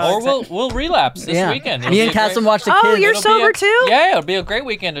shit so faced. Or we'll relapse this Yeah. weekend. Me and Cassim watch the Oh, kids. you're It'll be sober a- too? Yeah, it'll be a great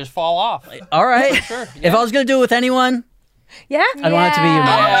weekend to fall off. All right. Sure. If I was gonna do it with anyone, Yeah. I'd want it to be you,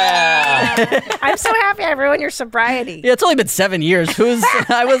 man. Yeah. I'm so happy I ruined your sobriety. Yeah, it's only been 7 years.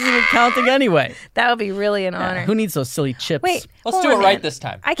 I wasn't even counting anyway. That would be really an honor. Who needs those silly chips? Wait, Let's hold do it on, right man. this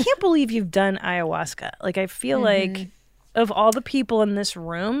time. I can't believe you've done ayahuasca. Like, I feel like of all the people in this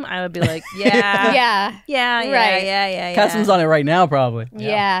room, I would be like, yeah, Yeah. Right. yeah. Cassim's on it right now, probably.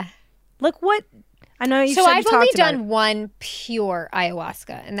 Yeah. Look what I know. You So said I've you only talked about done one pure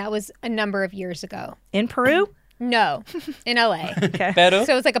ayahuasca, and that was a number of years ago. it. In Peru. No, in LA. Okay. Better.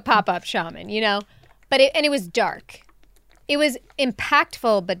 So it was like a pop-up shaman, you know? But it was dark. It was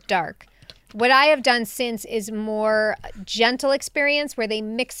impactful but dark. What I have done since is more gentle experience where they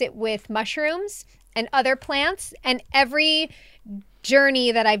mix it with mushrooms and other plants, and every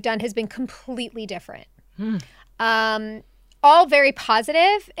journey that I've done has been completely different. All very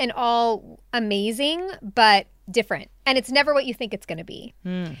positive and all amazing, but different. And it's never what you think it's going to be.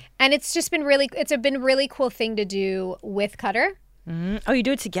 And it's just been it's been a really cool thing to do with Cutter. Oh, you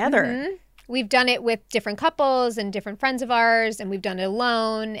do it together. We've done it with different couples and different friends of ours, and we've done it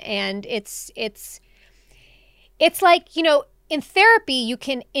alone. And it's like, you know, in therapy you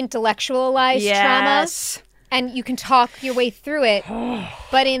can intellectualize Yes. trauma and you can talk your way through it.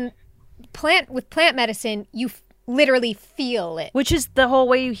 But with plant medicine, you literally feel it. Which is the whole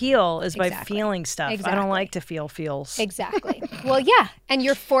way you heal is by Exactly. feeling stuff. I Exactly. don't like to feel feels. Exactly. Well, yeah, and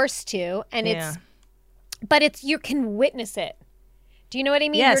you're forced to, and Yeah. but you can witness it. Do you know what I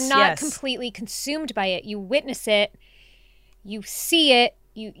mean? Yes, You're not yes. completely consumed by it. You witness it, you see it,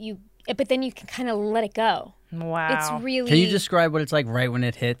 but then you can kind of let it go. Wow. It's really. Can you describe what it's like right when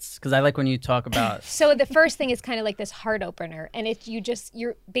it hits? Because I like when you talk about. So the first thing is kind of like this heart opener, and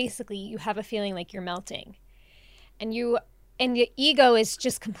you're basically you have a feeling like you're melting, and the ego is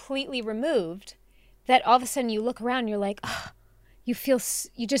just completely removed. That all of a sudden you look around, and you're like, oh, you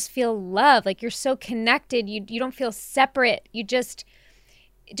just feel love, like you're so connected. You don't feel separate. You just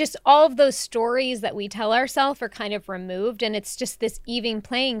all of those stories that we tell ourselves are kind of removed, and it's just this even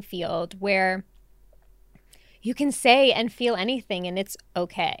playing field where you can say and feel anything and it's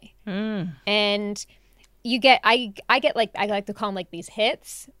okay. And you get I get like I like to call them like these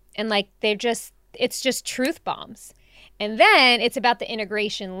hits, and like it's just truth bombs. And then it's about the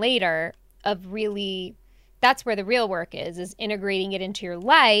integration later of really that's where the real work is integrating it into your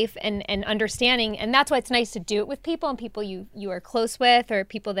life and understanding. And that's why it's nice to do it with people and people you are close with, or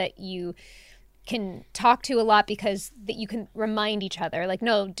people that you can talk to a lot, because that you can remind each other like,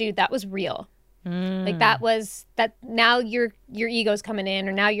 no, dude, that was real. Like that now your ego's coming in,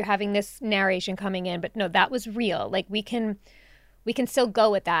 or now you're having this narration coming in, but no, that was real. Like we can still go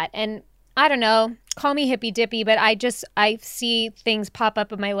with that. And I don't know, call me hippy dippy, but I see things pop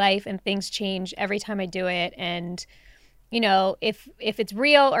up in my life and things change every time I do it. And you know, if it's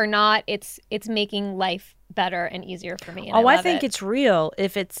real or not, it's making life better and easier for me. And I love think it. it's real.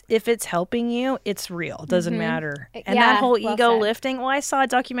 If it's helping you, it's real. It doesn't matter. And Yeah, that whole well ego said. lifting. Well, I saw a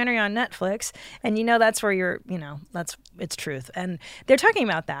documentary on Netflix, and that's where it's truth. And they're talking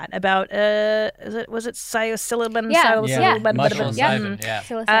about that. About was it psilocybin? Yeah. Psilocybin, Mushroom Yeah. Simon, yeah.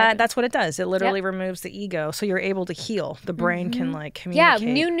 Psilocybin. that's what it does. It literally removes the ego, so you're able to heal. The brain can like yeah,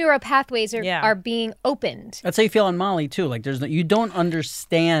 communicate. new neural pathways Yeah. are being opened. That's how you feel on Molly too. Like you don't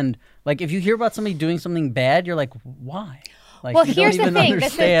understand. Like if you hear about somebody doing something bad, you're like, why? Like, Well, you here's don't the even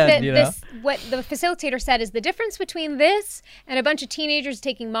thing. Understand, What the facilitator said is the difference between this and a bunch of teenagers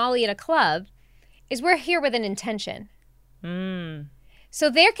taking Molly at a club is we're here with an intention. So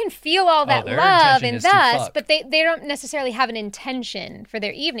they can feel all that their love intention and is to thus, fuck. but they don't necessarily have an intention for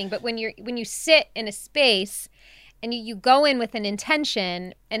their evening. But when you sit in a space and you go in with an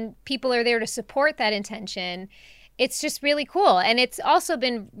intention and people are there to support that intention, it's just really cool. And it's also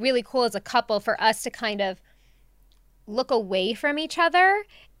been really cool as a couple for us to kind of look away from each other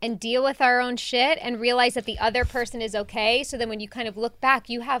and deal with our own shit and realize that the other person is okay. So then when you kind of look back,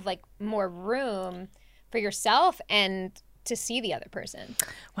 you have like more room for yourself and to see the other person.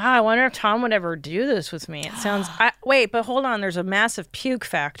 Wow, I wonder if Tom would ever do this with me. It sounds. Wait, but hold on. There's a massive puke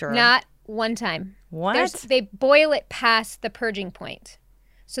factor. Not one time. What? They boil it past the purging point.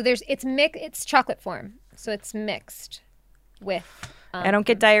 So it's chocolate form. So it's mixed with. I don't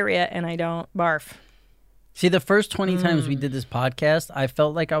get diarrhea and I don't barf. See, the first 20 times we did this podcast, I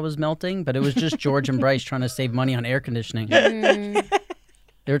felt like I was melting, but it was just George and Bryce trying to save money on air conditioning.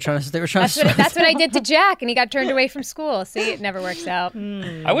 They were trying to. That's what I did to Jack, and he got turned away from school. See, it never works out.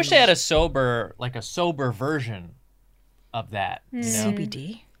 I wish they had a sober version of that. You know?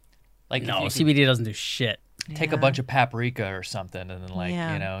 CBD? Like No, if you CBD doesn't do shit. could take a bunch of papaprika or something, and then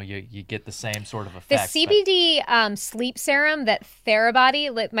Yeah. you get the same sort of The effect. CBD sleep serum that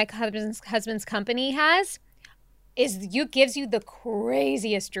Therabody, my husband's company, has, gives you the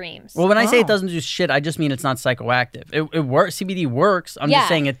craziest dreams. Well, when I say it doesn't do shit, I just mean it's not psychoactive. It works. CBD works. I'm Yeah. just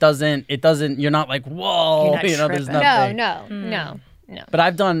saying it doesn't. You're not like, whoa. You're not there's tripping. nothing. No. But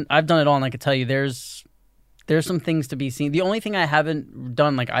I've done it all, and I can tell you, there's some things to be seen. The only thing I haven't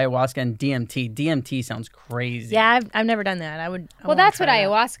done, like ayahuasca and DMT. DMT sounds crazy. Yeah, I've never done that. Well, that's what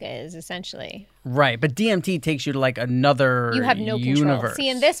ayahuasca is essentially. Right, but DMT takes you to like another. You have no control. universe. See,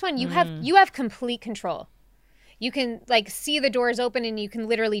 in this one, you have complete control. You can like see the doors open, and you can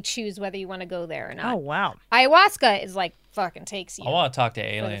literally choose whether you want to go there or not. Oh, wow. Ayahuasca is like fucking takes you I want to talk to for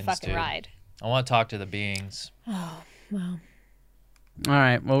the aliens fucking too. ride. I want to talk to the beings. All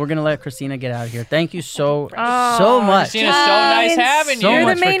right, well, we're gonna let Christina get out of here. Thank you so much. Christina's so nice having so you. You're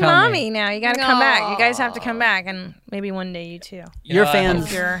much the for main coming. mommy now. You got to come back. You guys have to come back, and maybe one day you too. Your know, I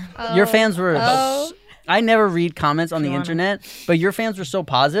fans, hope- your fans were. Oh. I never read comments on the internet, but your fans were so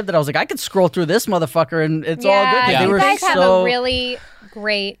positive that I was like, I could scroll through this motherfucker and it's all good. 'cause Yeah, They you were guys have so a really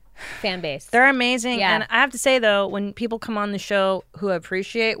great fan base. They're amazing. Yeah. And I have to say, though, when people come on the show who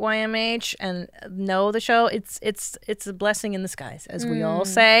appreciate YMH and know the show, it's a blessing in disguise, as we all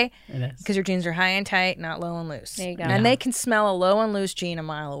say, It is. because your jeans are high and tight, not low and loose. There you go. And they can smell a low and loose jean a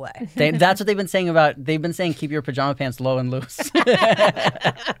mile away. That's what they've been saying they've been saying keep your pajama pants low and loose.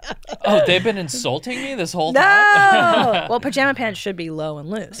 Oh, they've been insulting me this whole time? No! Well, pajama pants should be low and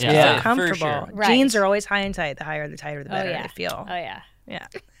loose. Yeah, Yeah. for Comfortable. sure. Right. Jeans are always high and tight. The higher, the tighter, the better yeah. they feel. Oh yeah. Yeah.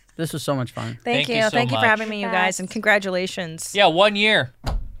 This was so much fun. Thank you. you so Thank you for much. having me, you guys, and congratulations. Yeah, 1 year.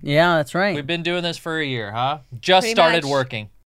 Yeah, that's right. We've been doing this for a year, huh? Just Pretty started much. working.